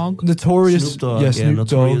hop world. Dogg. Notorious. Snoop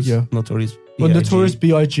Dogg. Notorious. Well, Notorious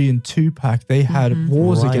B.I.G. and Tupac, they had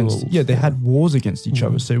wars Rivals. they had wars against each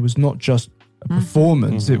other. So it was not just a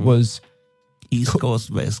performance. It was East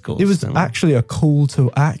Coast, West Coast. It was actually a call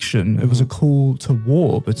to action. It was a call to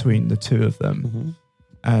war between the two of them.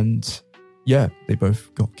 And they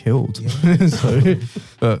both got killed. So,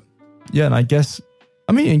 but and I guess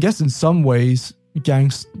in some ways,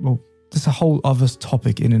 gangs, well, there's a whole other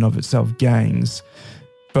topic in and of itself, gangs,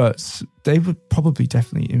 but they were probably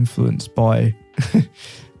definitely influenced by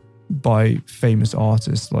famous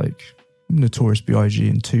artists like Notorious B.I.G.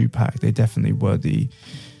 and Tupac. They definitely were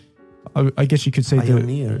I guess you could say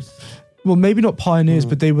pioneers. Well, maybe not pioneers,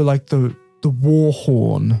 but they were like the war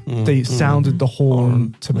horn. They sounded the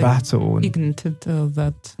horn to battle. And ignited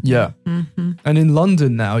that. Yeah. And in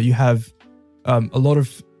London now, you have a lot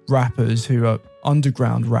of rappers who are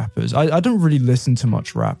underground rappers. I don't really listen to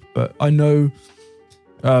much rap, but I know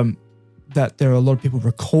that there are a lot of people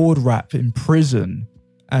record rap in prison,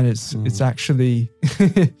 and it's actually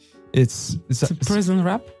it's prison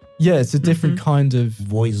rap. Yeah, it's a different kind of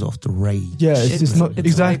voice of the rage. Yeah, it's not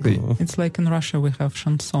exactly. It's like in Russia we have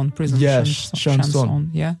chanson, prison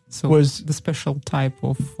chanson. Yeah, so the special type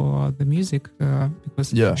of the music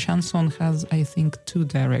because chanson has, I think, 2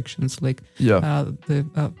 directions. Like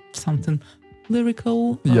the something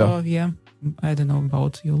lyrical. I don't know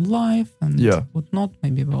about your life and whatnot.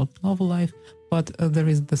 Maybe about love life, but there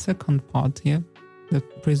is the second part. The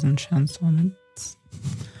prison chanson.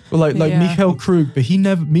 Well, like Mikhail Krug, but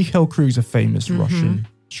Mikhail Krug's a famous Russian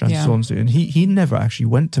chanson singer, and he never actually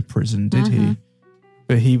went to prison, did he?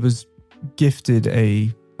 But he was gifted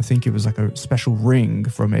I think it was like a special ring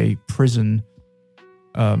from a prison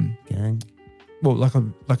gang. Well,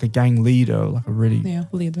 like a gang leader, like a really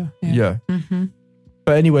leader. Yeah.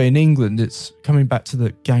 But anyway, in England, it's coming back to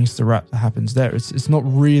the gangster rap that happens there. It's not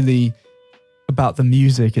really about the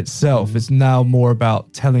music itself. It's now more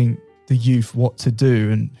about telling the youth what to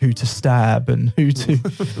do and who to stab and who to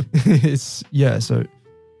so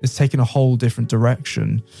it's taken a whole different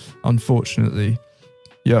direction, unfortunately.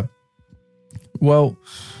 Well,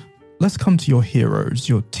 let's come to your heroes,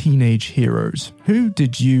 your teenage heroes. Who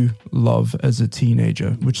did you love as a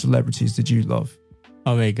teenager? Which celebrities did you love?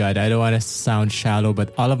 Oh my God, I don't want to sound shallow,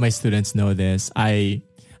 but all of my students know this.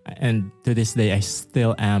 And to this day, I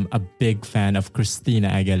still am a big fan of Christina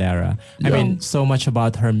Aguilera. I mean, so much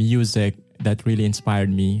about her music that really inspired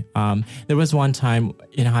me. There was one time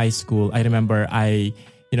in high school, I remember a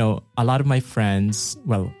lot of my friends,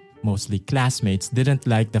 well, mostly classmates, didn't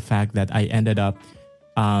like the fact that I ended up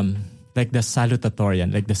like the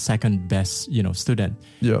salutatorian, like the second best, student.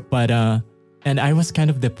 Yeah. But and I was kind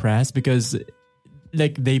of depressed because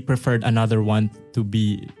like they preferred another one to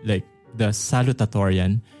be like the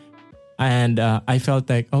salutatorian. And I felt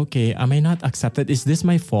like, okay, am I not accepted? Is this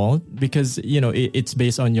my fault? Because, it's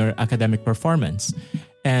based on your academic performance.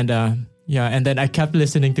 And and then I kept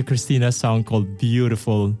listening to Christina's song called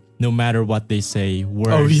Beautiful, no matter what they say,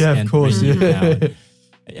 words. Oh, yeah, and of course. Yeah.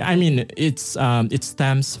 I mean, it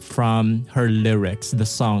stems from her lyrics, the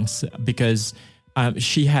songs, because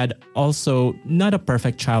she had also not a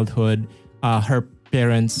perfect childhood. Her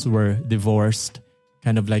parents were divorced,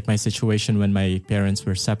 kind of like my situation when my parents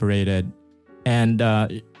were separated. And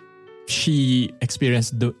she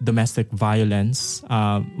experienced domestic violence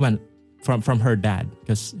from her dad,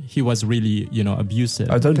 because he was really,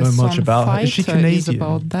 abusive. I don't know much about her. Is she Canadian? Is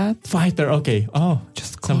about that. Fighter, okay. Oh,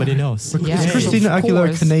 just somebody knows. Is Christina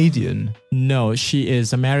Aguilera Canadian? No, she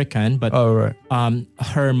is American, but right.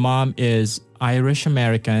 Her mom is Irish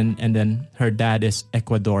American, and then her dad is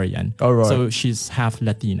Ecuadorian. Oh, right. So she's half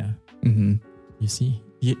Latina. Mm-hmm. You see?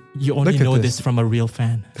 You only know this from a real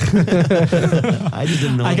fan. I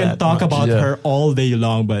didn't know. I can talk about her all day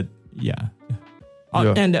long, but yeah.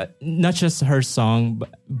 And not just her song,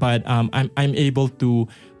 but I'm able to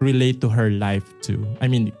relate to her life too. I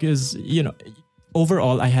mean, because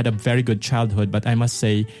overall I had a very good childhood, but I must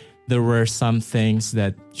say there were some things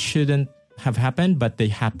that shouldn't have happened, but they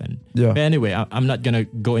happened. Yeah. But anyway, I'm not gonna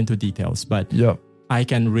go into details, but I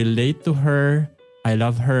can relate to her. I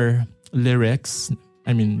love her lyrics.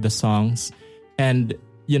 I mean, the songs, and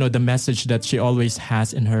the message that she always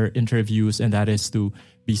has in her interviews, and that is to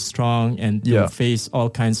be strong and to face all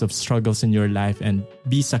kinds of struggles in your life and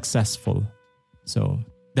be successful. So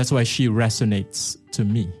that's why she resonates to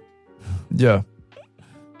me. Yeah.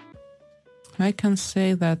 I can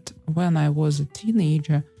say that when I was a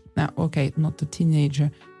teenager, not a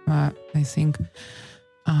teenager, I think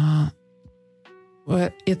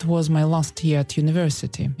it was my last year at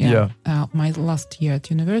university. My last year at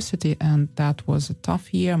university, and that was a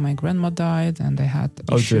tough year. My grandma died, and I had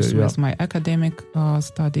issues with my academic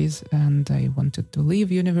studies, and I wanted to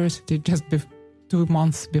leave university just 2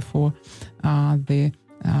 months before the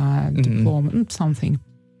diploma, something.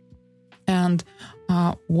 And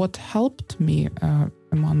what helped me,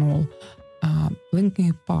 Emmanuel,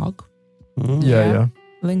 Linkin Park.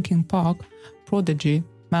 Linkin Park, Prodigy,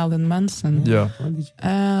 Marilyn Manson,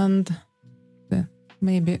 and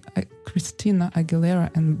maybe Christina Aguilera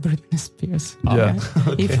and Britney Spears.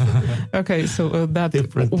 So that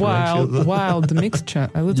wild mixture,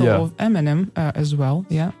 a little of Eminem as well.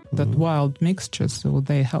 That wild mixture. So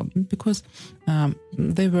they helped because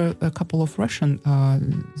there were a couple of Russian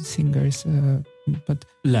singers, but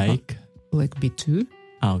like B2.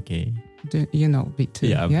 Okay. You know B2?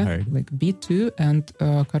 Yeah, I've heard. Like B2 and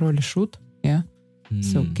Король и Шут. Yeah.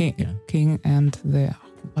 So King and the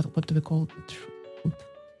what do we call it?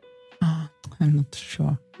 I'm not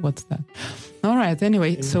sure what's that. All right.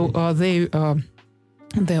 Anyway, so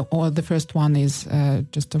the first one is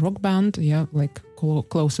just a rock band, like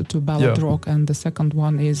closer to ballad rock, and the second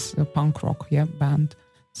one is a punk rock, band.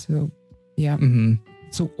 So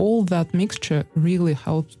so all that mixture really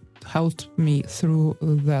helped me through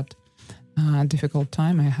that difficult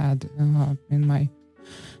time I had in my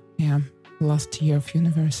last year of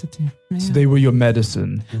university. So they were your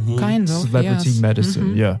medicine. Kind of. Celebrity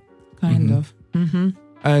medicine, Kind of.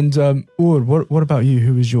 And Ur, what about you?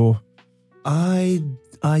 Who was your... I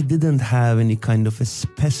didn't have any kind of a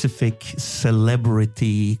specific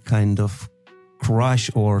celebrity kind of crush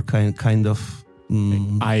or kind of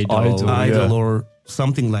idol or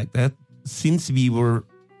something like that. Since we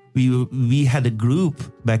had a group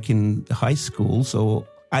back in high school, so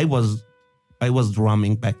I was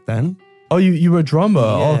drumming back then. Oh, you were a drummer?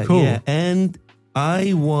 Oh, cool. Yeah, and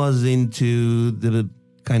I was into the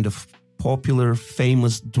kind of popular,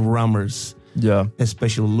 famous drummers. Yeah.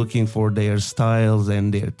 Especially looking for their styles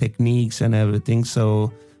and their techniques and everything.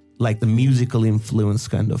 So like the musical influence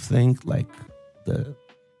kind of thing, like the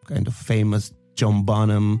kind of famous John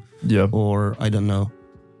Bonham. Or, I don't know,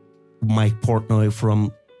 Mike Portnoy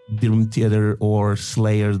from Dream Theater or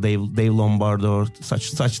Slayer, Dave Lombard or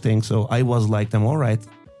such things. So I was like them, all right,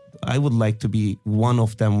 I would like to be one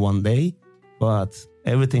of them one day, but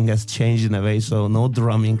everything has changed in a way. So no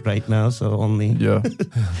drumming right now. So only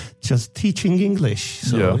just teaching English.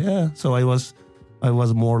 So so I was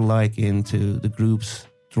more like into the groups,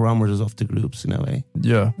 drummers of the groups in a way.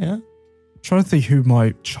 Yeah. I'm trying to think who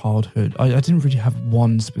my childhood. I didn't really have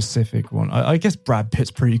one specific one. I guess Brad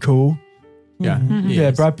Pitt's pretty cool. Yeah,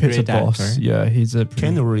 Yeah, Brad Pitt's a great boss. actor. Yeah, he's a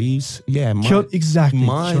pretty... Keanu Reeves. Yeah, exactly.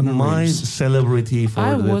 Keanu my Reeves. celebrity for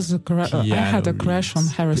I Keanu had a crush on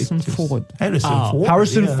Reeves. Harrison Ford.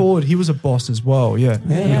 Harrison Ford, he was a boss as well. Yeah,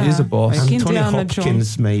 Yeah. he is a boss. Like Anthony Indiana Hopkins,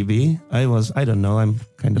 Jones. maybe. I don't know. I'm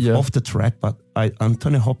kind of off the track, but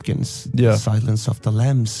Anthony Hopkins, Yeah. Silence of the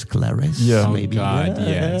Lambs, Clarice. Yeah. Oh maybe. God, Yeah.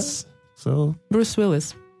 yes. So, Bruce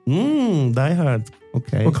Willis. Die Hard.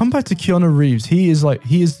 Okay. Well, come back to Keanu Reeves. He is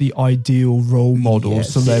the ideal role model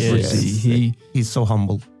Yes, celebrity. yes. He's so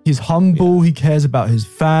humble. He's humble. He cares about his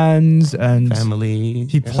fans and Family.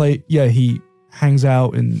 he hangs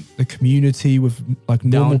out in the community with like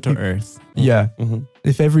normal Down to people. earth. Yeah. Mhm.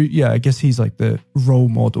 I guess he's like the role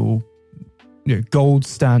model, gold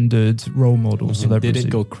standard role model celebrity.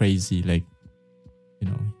 Didn't go crazy like,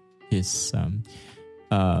 his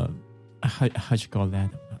how'd you call that?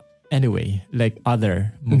 Anyway, like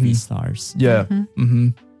other movie stars. Yeah. Mm-hmm.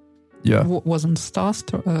 Yeah. Wasn't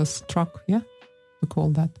Starstruck, yeah? We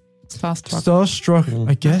call that. Starstruck. Starstruck,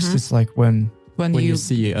 I guess it's like when When you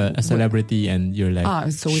see a celebrity and you're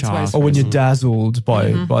like, so it's shocked. vice or when versa. you're dazzled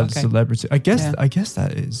by the okay. celebrity. I guess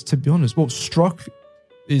that is, to be honest. Well, struck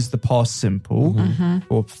is the past simple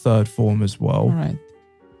or third form as well. All right.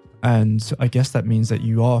 And I guess that means that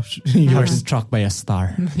you are you are struck by a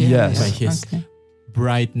star. Yes. By his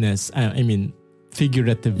brightness. I mean,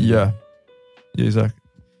 figuratively. Yeah. Exactly.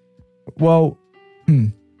 Well,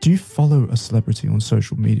 do you follow a celebrity on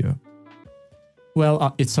social media?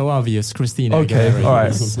 Well, it's so obvious, Christina. Okay, Aguilera all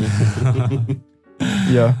right. is-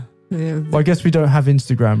 Yeah. Well, I guess we don't have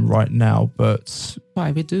Instagram right now, but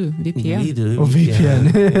Why we do VPN? We do. Or VPN.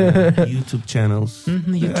 YouTube channels.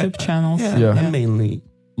 YouTube channels. Yeah. I'm mainly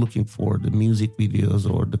looking for the music videos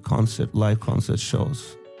or the live concert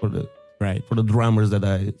shows for the drummers that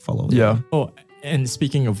I follow. Yeah. Oh, and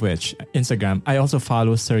speaking of which, Instagram, I also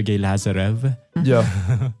follow Sergey Lazarev. Yeah.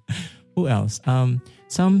 Who else?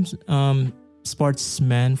 Some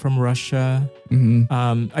sportsmen from Russia.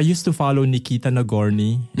 I used to follow Nikita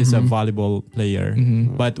Nagorny. He's a volleyball player.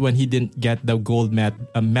 But when he didn't get the gold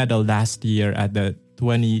medal last year at the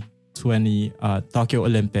 2020 Tokyo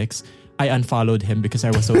Olympics, I unfollowed him because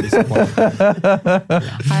I was so disappointed.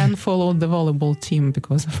 I unfollowed the volleyball team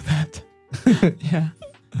because of that. Yeah.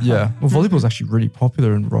 Yeah. Well, volleyball is actually really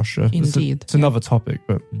popular in Russia. Indeed. It's another topic,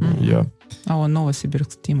 but yeah. Our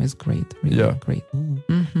Novosibirsk team is great. Really great.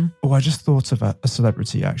 Oh, I just thought of a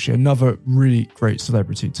celebrity, actually. Another really great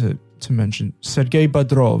celebrity to mention. Sergei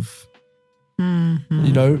Bodrov.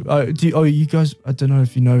 You know, you guys, I don't know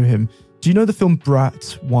if you know him. Do you know the film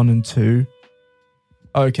Brat 1 and 2?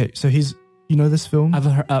 Okay, so you know this film?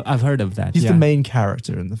 I've heard of that. He's the main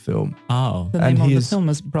character in the film. Oh. The name of the film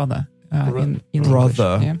is Brother. In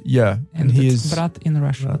Brother, English, yeah. And he it's is Brat in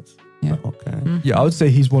Russian. Yeah. Okay. Yeah, I would say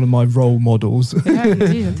he's one of my role models. Yeah,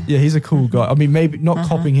 indeed. Yeah, he's a cool guy. I mean, maybe not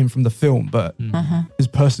copying him from the film, but his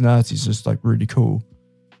personality is just like really cool.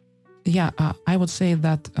 Yeah, I would say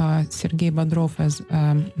that Sergei Bodrov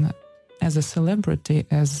as a celebrity,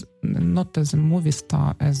 as not as a movie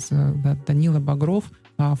star, as that Danila Bagrov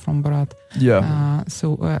from Brat. Yeah.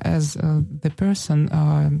 So as the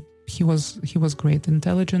person, he was great,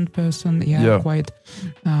 intelligent person. Yeah. Quite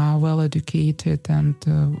well educated and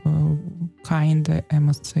kind. I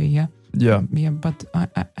must say. Yeah. Yeah. Yeah. But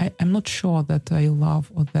I'm not sure that I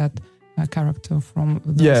love that character from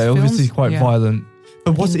those yeah, films. obviously quite violent.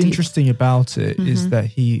 But what's Indeed. interesting about it is that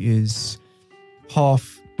he is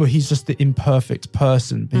he's just the imperfect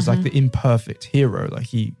person. He's like the imperfect hero. Like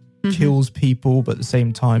he kills people, but at the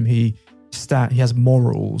same time he has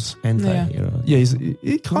morals. Anti-hero. Yeah, he's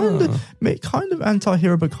kind of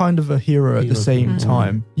anti-hero, but kind of a hero at the same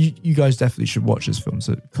time. You guys definitely should watch this film. It's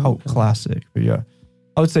a cult classic. But yeah,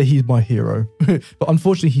 I would say he's my hero. But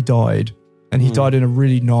unfortunately, he died, and he died in a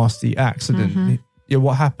really nasty accident. Yeah,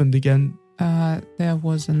 what happened again? There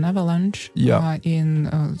was an avalanche in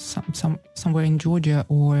somewhere in Georgia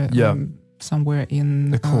or somewhere in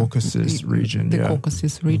the Caucasus region. The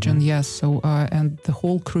Caucasus region, yes. So and the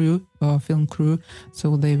whole crew, film crew,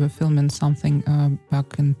 so they were filming something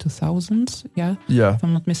back in 2000s, if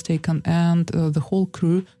I'm not mistaken, and the whole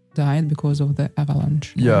crew died because of the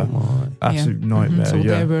avalanche. Absolute nightmare. So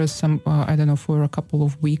there were some, I don't know, for a couple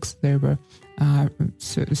of weeks there were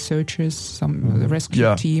searchers, some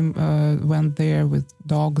rescue team went there with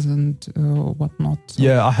dogs and whatnot.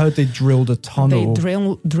 So I heard they drilled a tunnel. They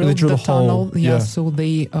drilled the tunnel. Yeah, so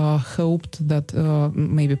they hoped that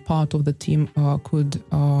maybe part of the team could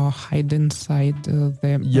hide inside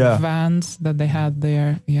the vans that they had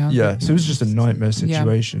there. So it was just a nightmare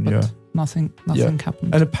situation. But nothing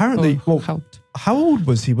happened. And apparently, helped. How old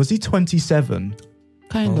was he? Was he 27?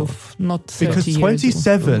 kind of not 30 because years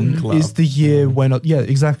 27 is the year when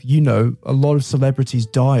exactly, a lot of celebrities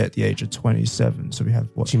die at the age of 27. So we have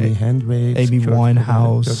Jimi Hendrix, Amy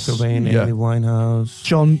Winehouse, Kurt Cobain, Amy Winehouse,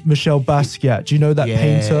 Jean-Michel Basquiat. Do you know that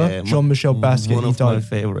painter, Jean-Michel Basquiat? One of my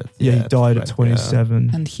favorites. Yeah, he died at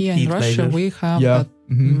 27. And here in Russia we have that,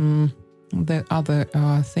 the other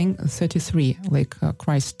thing, 33, like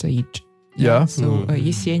Christ age. Yeah. So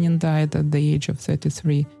Yesenin died at the age of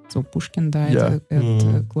 33. So Pushkin died at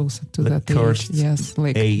closer to that age. Yes,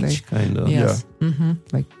 like age, kind of. Yes,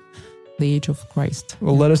 like the age of Christ.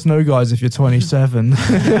 Well, let us know, guys, if you're 27.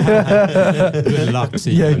 Good luck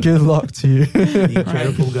to you. Yeah, good luck to you. Be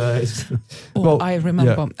careful, guys. Well, I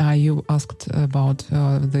remember you asked about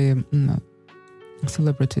the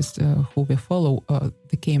celebrities who we follow,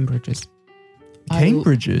 the Cambridges.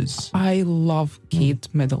 Cambridges? I love Kate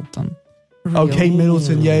Middleton. Really. Oh, Kate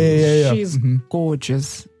Middleton. Yeah. She's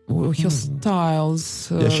gorgeous. Her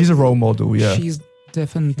styles. She's a role model. Yeah. She's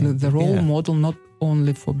definitely the role model, not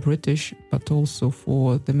only for British, but also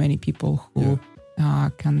for the many people who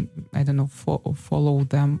can, I don't know, follow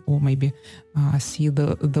them or maybe see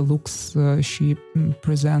the looks she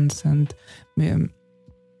presents and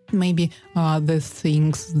maybe the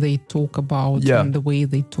things they talk about and the way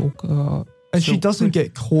they talk. And she doesn't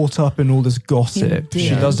get caught up in all this gossip. Indeed,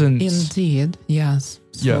 she doesn't. Indeed, yes.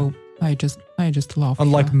 So I just love her.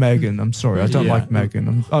 Unlike Meghan, I'm sorry, I don't like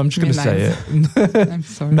Meghan. I'm just going to say it. I'm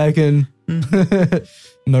sorry. Meghan,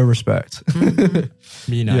 no respect.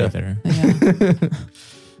 Me neither.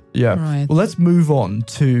 Yeah. Right. Well, let's move on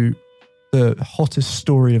to the hottest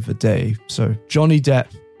story of the day. So Johnny Depp,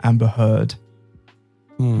 Amber Heard.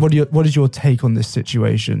 What is your take on this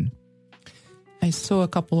situation? I saw a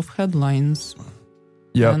couple of headlines.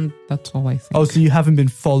 Yeah. And that's all I think. Oh, so you haven't been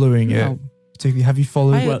following it? Particularly, have you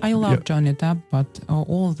followed? I love Johnny Depp, but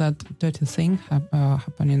all that dirty thing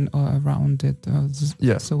happening around it.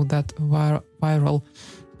 So that viral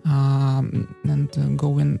and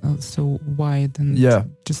going so wide and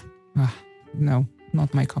just no,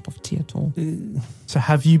 not my cup of tea at all. So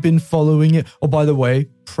have you been following it? Oh, by the way,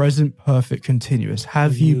 present perfect continuous.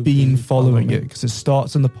 Have you been following it? Because it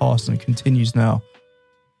starts in the past and continues now.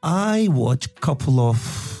 I watched a couple of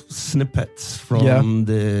snippets from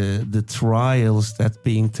the trials that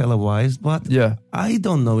being televised, but I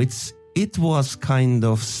don't know. It was kind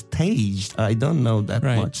of staged. I don't know that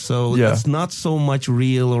much. So it's not so much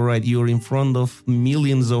real. All right, you're in front of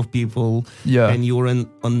millions of people and you're on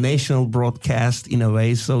national broadcast in a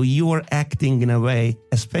way. So you are acting in a way,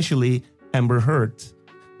 especially Amber Heard.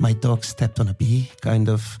 My dog stepped on a bee kind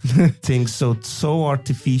of thing. So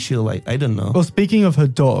artificial. I don't know. Well, speaking of her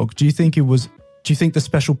dog, do you think the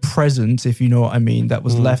special present, if you know what I mean, that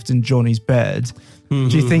was left in Johnny's bed, do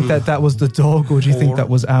you think that was the dog or do you think that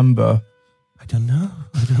was Amber? I don't know.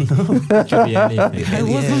 It could be anything. I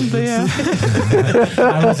wasn't there.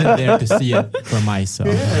 I wasn't there to see it for myself.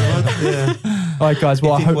 All right, guys.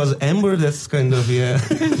 Well, if it was Amber, that's kind of it's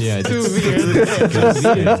too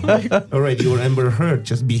weird. All right, you're Amber Heard.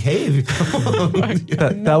 Just behave.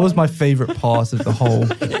 That was my favorite part of the whole.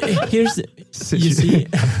 Here's you see,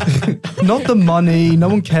 not the money. No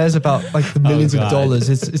one cares about like the millions of dollars.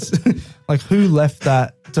 It's like who left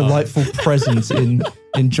that delightful present in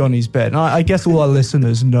Johnny's bed. And I guess all our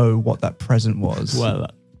listeners know what that present was. Well,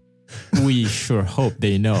 we sure hope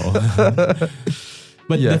they know.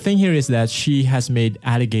 But the thing here is that she has made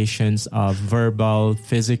allegations of verbal,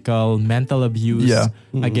 physical, mental abuse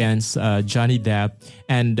against Johnny Depp.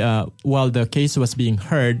 And while the case was being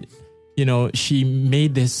heard, she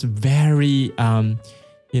made this very, well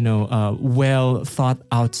thought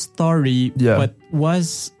out story, but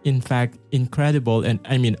was in fact incredible and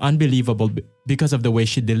unbelievable because of the way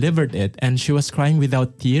she delivered it. And she was crying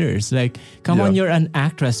without tears. Like, come on, you're an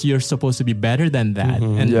actress. You're supposed to be better than that.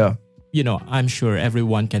 And I'm sure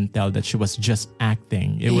everyone can tell that she was just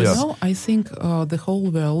acting. It was. I think the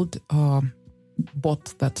whole world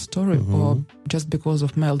bought that story just because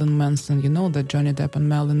of Marilyn Manson. You know that Johnny Depp and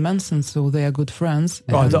Marilyn Manson, so they are good friends.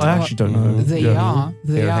 I actually don't know. They are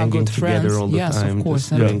good friends. All the time, of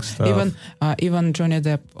course. And even Johnny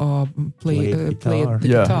Depp played the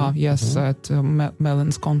guitar. Yes, at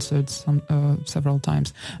Marilyn's concerts several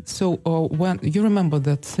times. So when you remember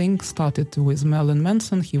that thing started with Marilyn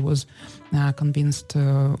Manson, he was convinced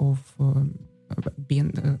of being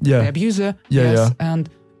the abuser. And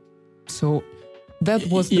so that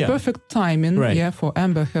was the perfect timing, for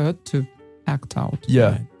Amber Heard to act out.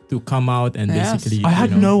 Yeah. to come out and basically. I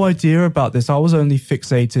had no idea about this. I was only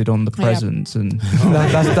fixated on the presents, and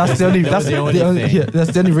that's the only that's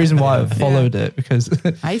the only reason why I followed it, because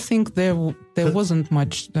I think there wasn't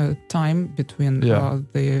much time between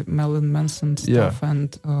the Marilyn Manson stuff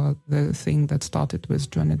and the thing that started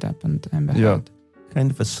with Johnny Depp and Amber Heard.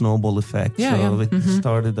 Kind of a snowball effect. It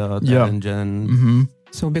started out and then. Mm-hmm.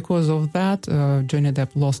 So because of that, Johnny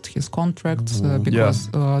Depp lost his contracts because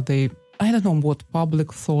I don't know what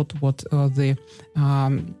public thought, what the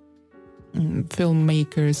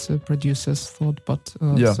filmmakers, producers thought, but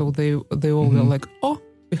so they all were like, oh,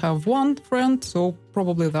 we have one friend, so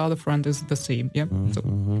probably the other friend is the same. Yeah. So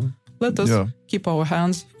let us keep our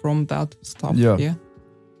hands from that stuff. Yeah.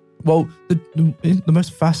 Well, the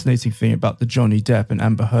most fascinating thing about the Johnny Depp and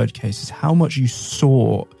Amber Heard case is how much you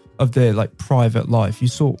saw of their private life. You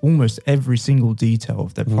saw almost every single detail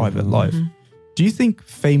of their private life. Do you think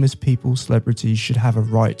famous people, celebrities, should have a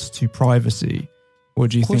right to privacy, or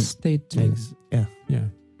do you think they do? Yeah,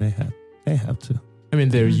 they have to. I mean,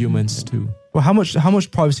 they're humans too. Well, how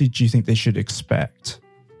much privacy do you think they should expect?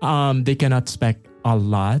 They cannot expect a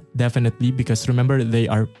lot, definitely, because remember, they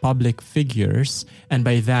are public figures, and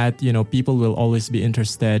by that, people will always be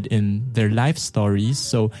interested in their life stories.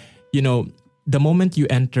 So, the moment you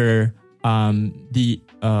enter the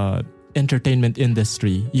entertainment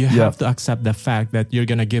industry, you have to accept the fact that you're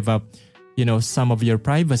gonna give up, some of your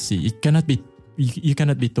privacy. It cannot be. You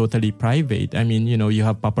cannot be totally private. I mean, you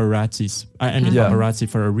have paparazzis. Paparazzi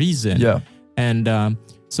for a reason. Yeah. And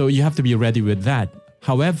so you have to be ready with that.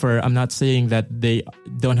 However, I'm not saying that they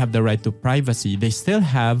don't have the right to privacy. They still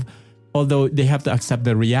have, although they have to accept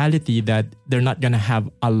the reality that they're not going to have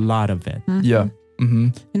a lot of it. Yeah.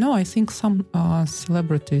 Mm-hmm. I think some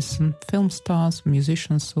celebrities and film stars,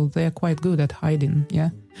 musicians, so they're quite good at hiding. Yeah.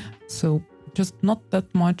 So just not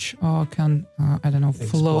that much can,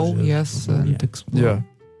 flow. And explore. Yeah.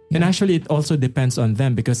 And actually, it also depends on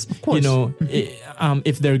them because,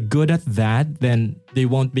 if they're good at that, then they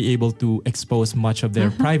won't be able to expose much of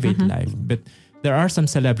their private life. But there are some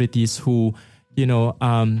celebrities who,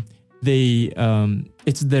 it's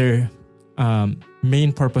their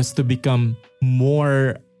main purpose to become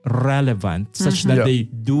more relevant such that they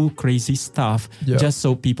do crazy stuff just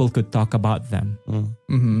so people could talk about them.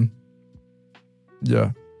 Mm-hmm.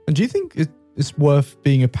 Yeah. And do you think it's worth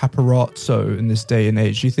being a paparazzo in this day and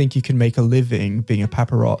age? Do you think you can make a living being a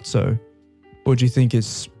paparazzo? Or do you think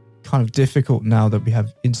it's kind of difficult now that we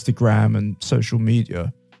have Instagram and social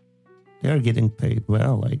media? They're getting paid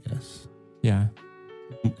well, I guess. Yeah.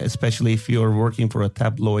 Especially if you're working for a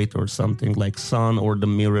tabloid or something like Sun or The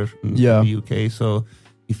Mirror in the UK. So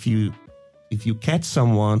if you catch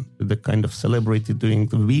someone, the kind of celebrity doing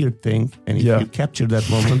the weird thing, and if you capture that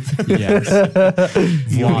moment,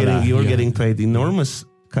 you're getting paid enormous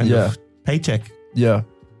kind of paycheck. Yeah.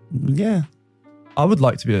 Yeah. I would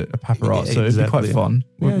like to be a paparazzo. It'd be quite fun.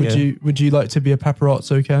 Would you like to be a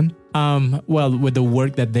paparazzo, Ken? Well, with the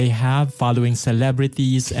work that they have following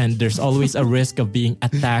celebrities, and there's always a risk of being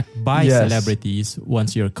attacked by celebrities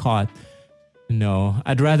once you're caught. No,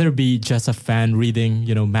 I'd rather be just a fan reading,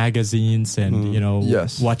 magazines and,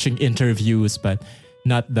 watching interviews, but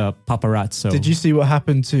not the paparazzo. Did you see what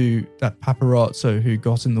happened to that paparazzo who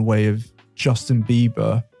got in the way of Justin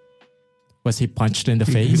Bieber? Was he punched in the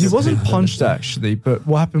face? He wasn't punched, actually, but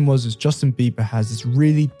what happened was Justin Bieber has this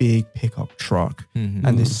really big pickup truck,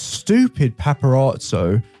 and this stupid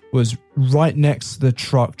paparazzo was right next to the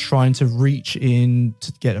truck trying to reach in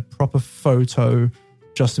to get a proper photo.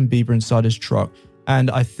 Justin Bieber inside his truck,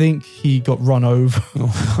 and I think he got run over.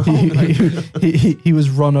 He was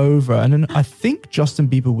run over, and then I think Justin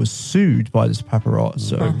Bieber was sued by this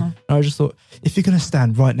paparazzo. And I just thought, if you're going to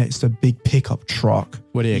stand right next to a big pickup truck,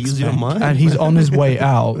 what do you expect? And he's on his way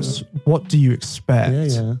out, what do you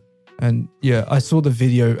expect? And I saw the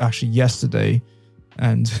video actually yesterday,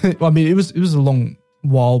 and I mean it was a long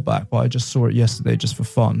while back, but I just saw it yesterday just for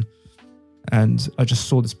fun. And I just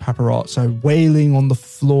saw this paparazzo wailing on the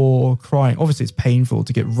floor, crying. Obviously, it's painful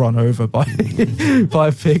to get run over by by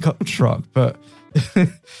a pickup truck, but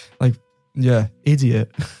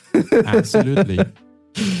idiot. Absolutely.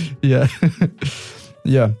 Yeah.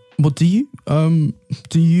 Well, do you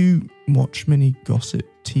watch many gossip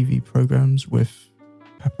TV programs with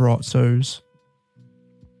paparazzos?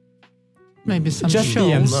 Maybe some just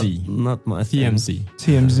shows. TMZ. Not my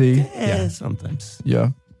TMZ. Yeah, sometimes. Yeah.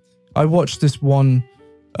 I watched this one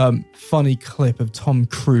funny clip of Tom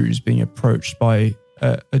Cruise being approached by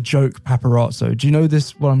a joke paparazzo. Do you know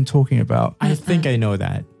what I'm talking about? I think I know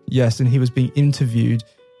that. Yes, and he was being interviewed.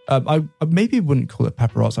 I maybe wouldn't call it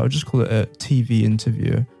paparazzo. I would just call it a TV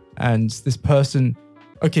interview. And this person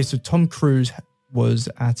Okay, so Tom Cruise was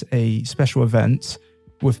at a special event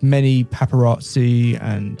with many paparazzi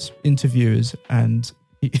and interviewers, and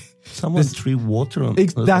someone threw water on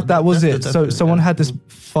that was it. So someone had this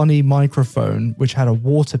funny microphone which had a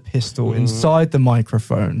water pistol inside the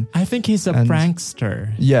microphone. I think he's a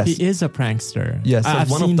prankster. Yes, he is a prankster. Yes,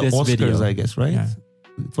 I've seen this Oscars, video. I guess, right? Yeah.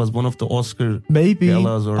 It was one of the Oscar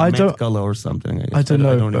galas or Met Gala or something. I don't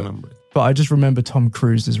know. I don't remember it. But I just remember Tom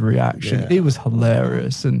Cruise's reaction. Yeah. It was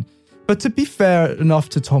hilarious. But to be fair enough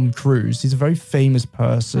to Tom Cruise, he's a very famous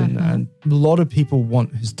person and a lot of people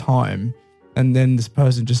want his time. And then this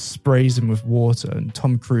person just sprays him with water and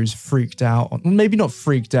Tom Cruise freaked out. Maybe not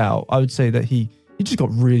freaked out. I would say that he just got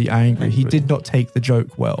really angry. He did not take the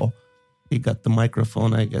joke well. He got the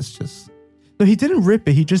microphone, I guess, No, he didn't rip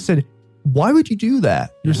it. He just said, why would you do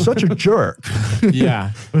that? You're such a jerk.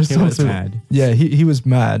 Yeah, he was mad. Yeah, he was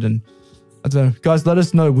mad. And I don't know. Guys, let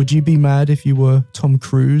us know. Would you be mad if you were Tom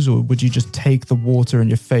Cruise, or would you just take the water in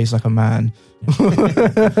your face like a man?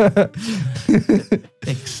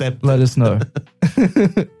 Except. Let us know.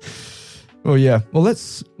 Oh, yeah. Well,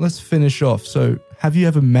 let's finish off. So, have you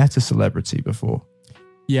ever met a celebrity before?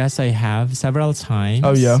 Yes, I have several times.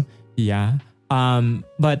 Oh, yeah? Yeah.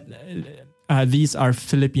 But these are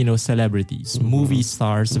Filipino celebrities, movie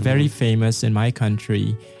stars, very famous in my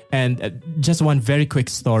country. And just one very quick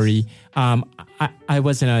story. I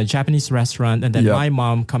was in a Japanese restaurant, and then my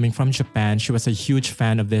mom, coming from Japan, she was a huge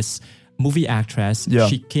fan of this movie actress. Yeah.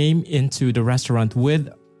 She came into the restaurant with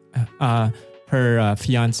her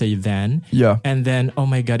fiance then. Yeah. And then, oh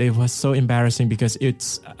my God, it was so embarrassing because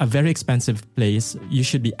it's a very expensive place. You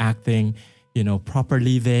should be acting,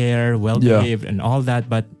 properly there, well-behaved and all that.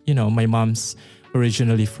 But, my mom's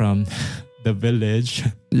originally from the village.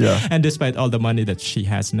 Yeah. And despite all the money that she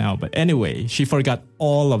has now. But anyway, she forgot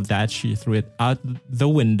all of that. She threw it out the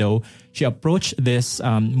window. She approached this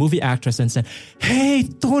movie actress and said, "Hey,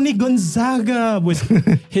 Tony Gonzaga," was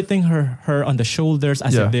hitting her on the shoulders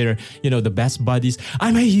as if they're, the best buddies.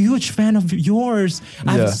 "I'm a huge fan of yours.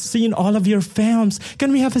 I've seen all of your films.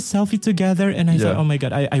 Can we have a selfie together?" And I thought, oh my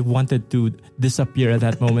God, I wanted to disappear at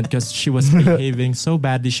that moment because she was behaving so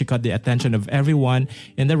badly. She caught the attention of everyone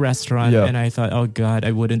in the restaurant. And I thought, oh God,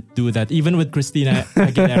 I wouldn't do that. Even with Christina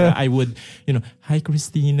Aguilera, I would, "Hi,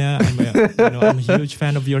 Christina. I'm a huge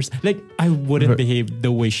fan of yours." Like, I wouldn't behave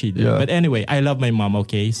the way she did. But anyway, I love my mom,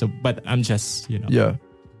 okay? So, but I'm just,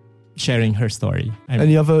 sharing her story.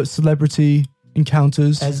 Any other celebrity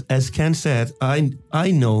encounters? As Ken said,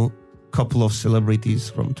 I know a couple of celebrities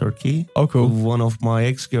from Turkey. Oh, cool. One of my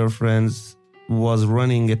ex-girlfriends was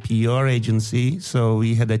running a PR agency, so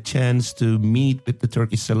we had a chance to meet with the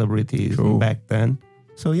Turkish celebrities back then.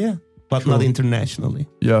 So yeah, but not internationally.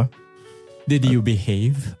 Yeah. Did you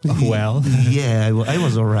behave well? Yeah, I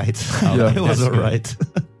was all right. I was all right.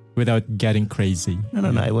 Without getting crazy.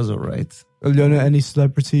 No, I was all right. Alyona, any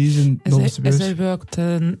celebrities in Novosibirsk?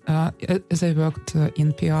 As I worked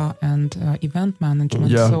in PR and event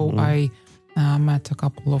management, so I met a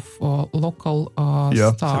couple of local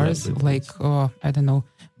stars, like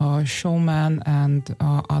showmen and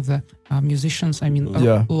other musicians. I mean,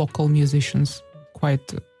 local musicians,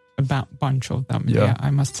 quite a bunch of them,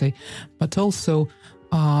 I must say. But also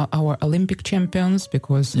our Olympic champions,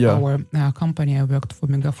 because our company, I worked for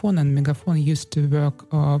Megafon, and Megafon used to work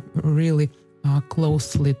really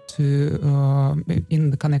closely in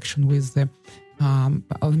the connection with the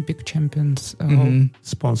Olympic champions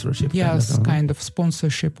sponsorship. Yes, kind of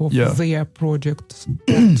sponsorship of their projects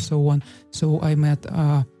and so on. So I met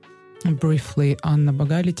briefly Anna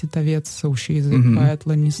Bagali-Titavets, so she is a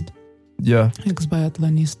biathlonist. Yeah.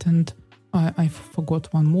 Ex-biathlonist, and I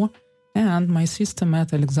forgot one more. And my sister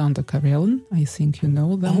met Alexander Karelin. I think you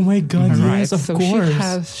know them. Oh my God, yes, of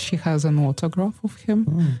course. She has an autograph of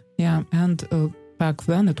him. Yeah, and back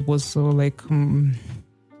then it was I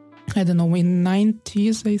don't know, in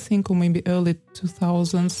 90s, I think, or maybe early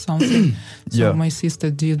 2000s, something. So my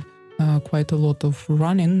sister did quite a lot of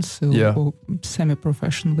running, so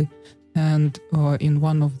semi-professionally. And in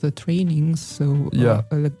one of the trainings, so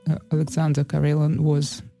Alexander Karelin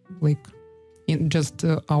was like in just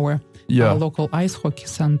our local ice hockey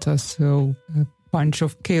center. So a bunch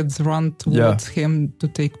of kids run towards him to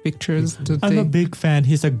take pictures. I'm a big fan.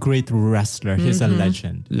 He's a great wrestler. He's a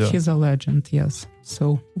legend. Yeah. He's a legend, yes.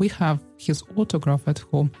 So we have his autograph at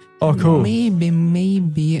home. Oh, cool.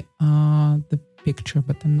 Maybe the picture,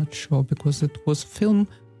 but I'm not sure because it was film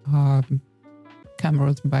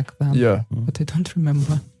cameras back then. Yeah. But I don't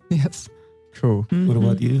remember. Yes. Cool. What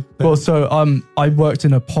about you? Well, so I worked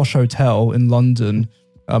in a posh hotel in London,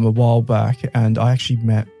 a while back, and I actually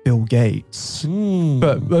met Bill Gates.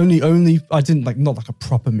 But only I didn't not like a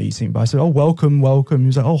proper meeting, but I said, "Oh, welcome." He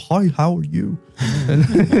was like, "Oh, hi, how are you?"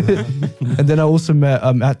 And then I also met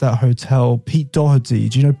at that hotel Pete Doherty.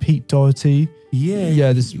 Do you know Pete Doherty?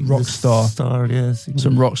 Yeah, this rock star. Yes,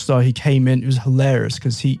 some rock star. He came in. It was hilarious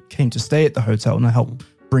because he came to stay at the hotel, and I helped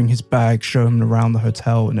bring his bag, show him around the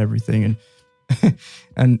hotel and everything, and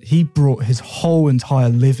and he brought his whole entire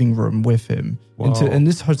living room with him. And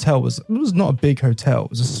this hotel was not a big hotel. It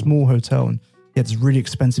was a small hotel, and he had this really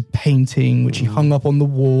expensive painting which he hung up on the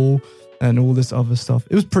wall and all this other stuff.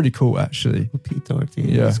 It was pretty cool, actually. Pete Doherty,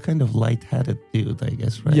 he's kind of light-headed dude, I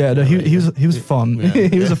guess, right? Yeah, no, he was fun. Yeah.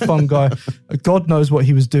 He was a fun guy. God knows what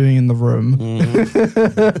he was doing in the room.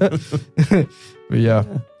 But yeah.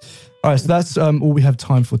 All right, so that's all we have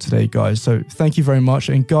time for today, guys. So thank you very much.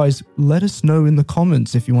 And guys, let us know in the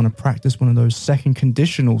comments if you want to practice one of those second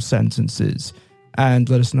conditional sentences. And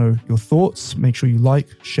let us know your thoughts. Make sure you like,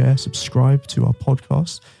 share, subscribe to our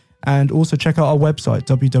podcast. And also check out our website,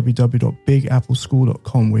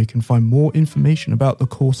 www.bigappleschool.com, where you can find more information about the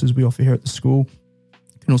courses we offer here at the school.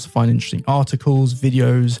 You can also find interesting articles,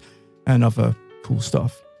 videos, and other cool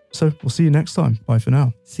stuff. So we'll see you next time. Bye for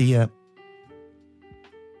now. See ya.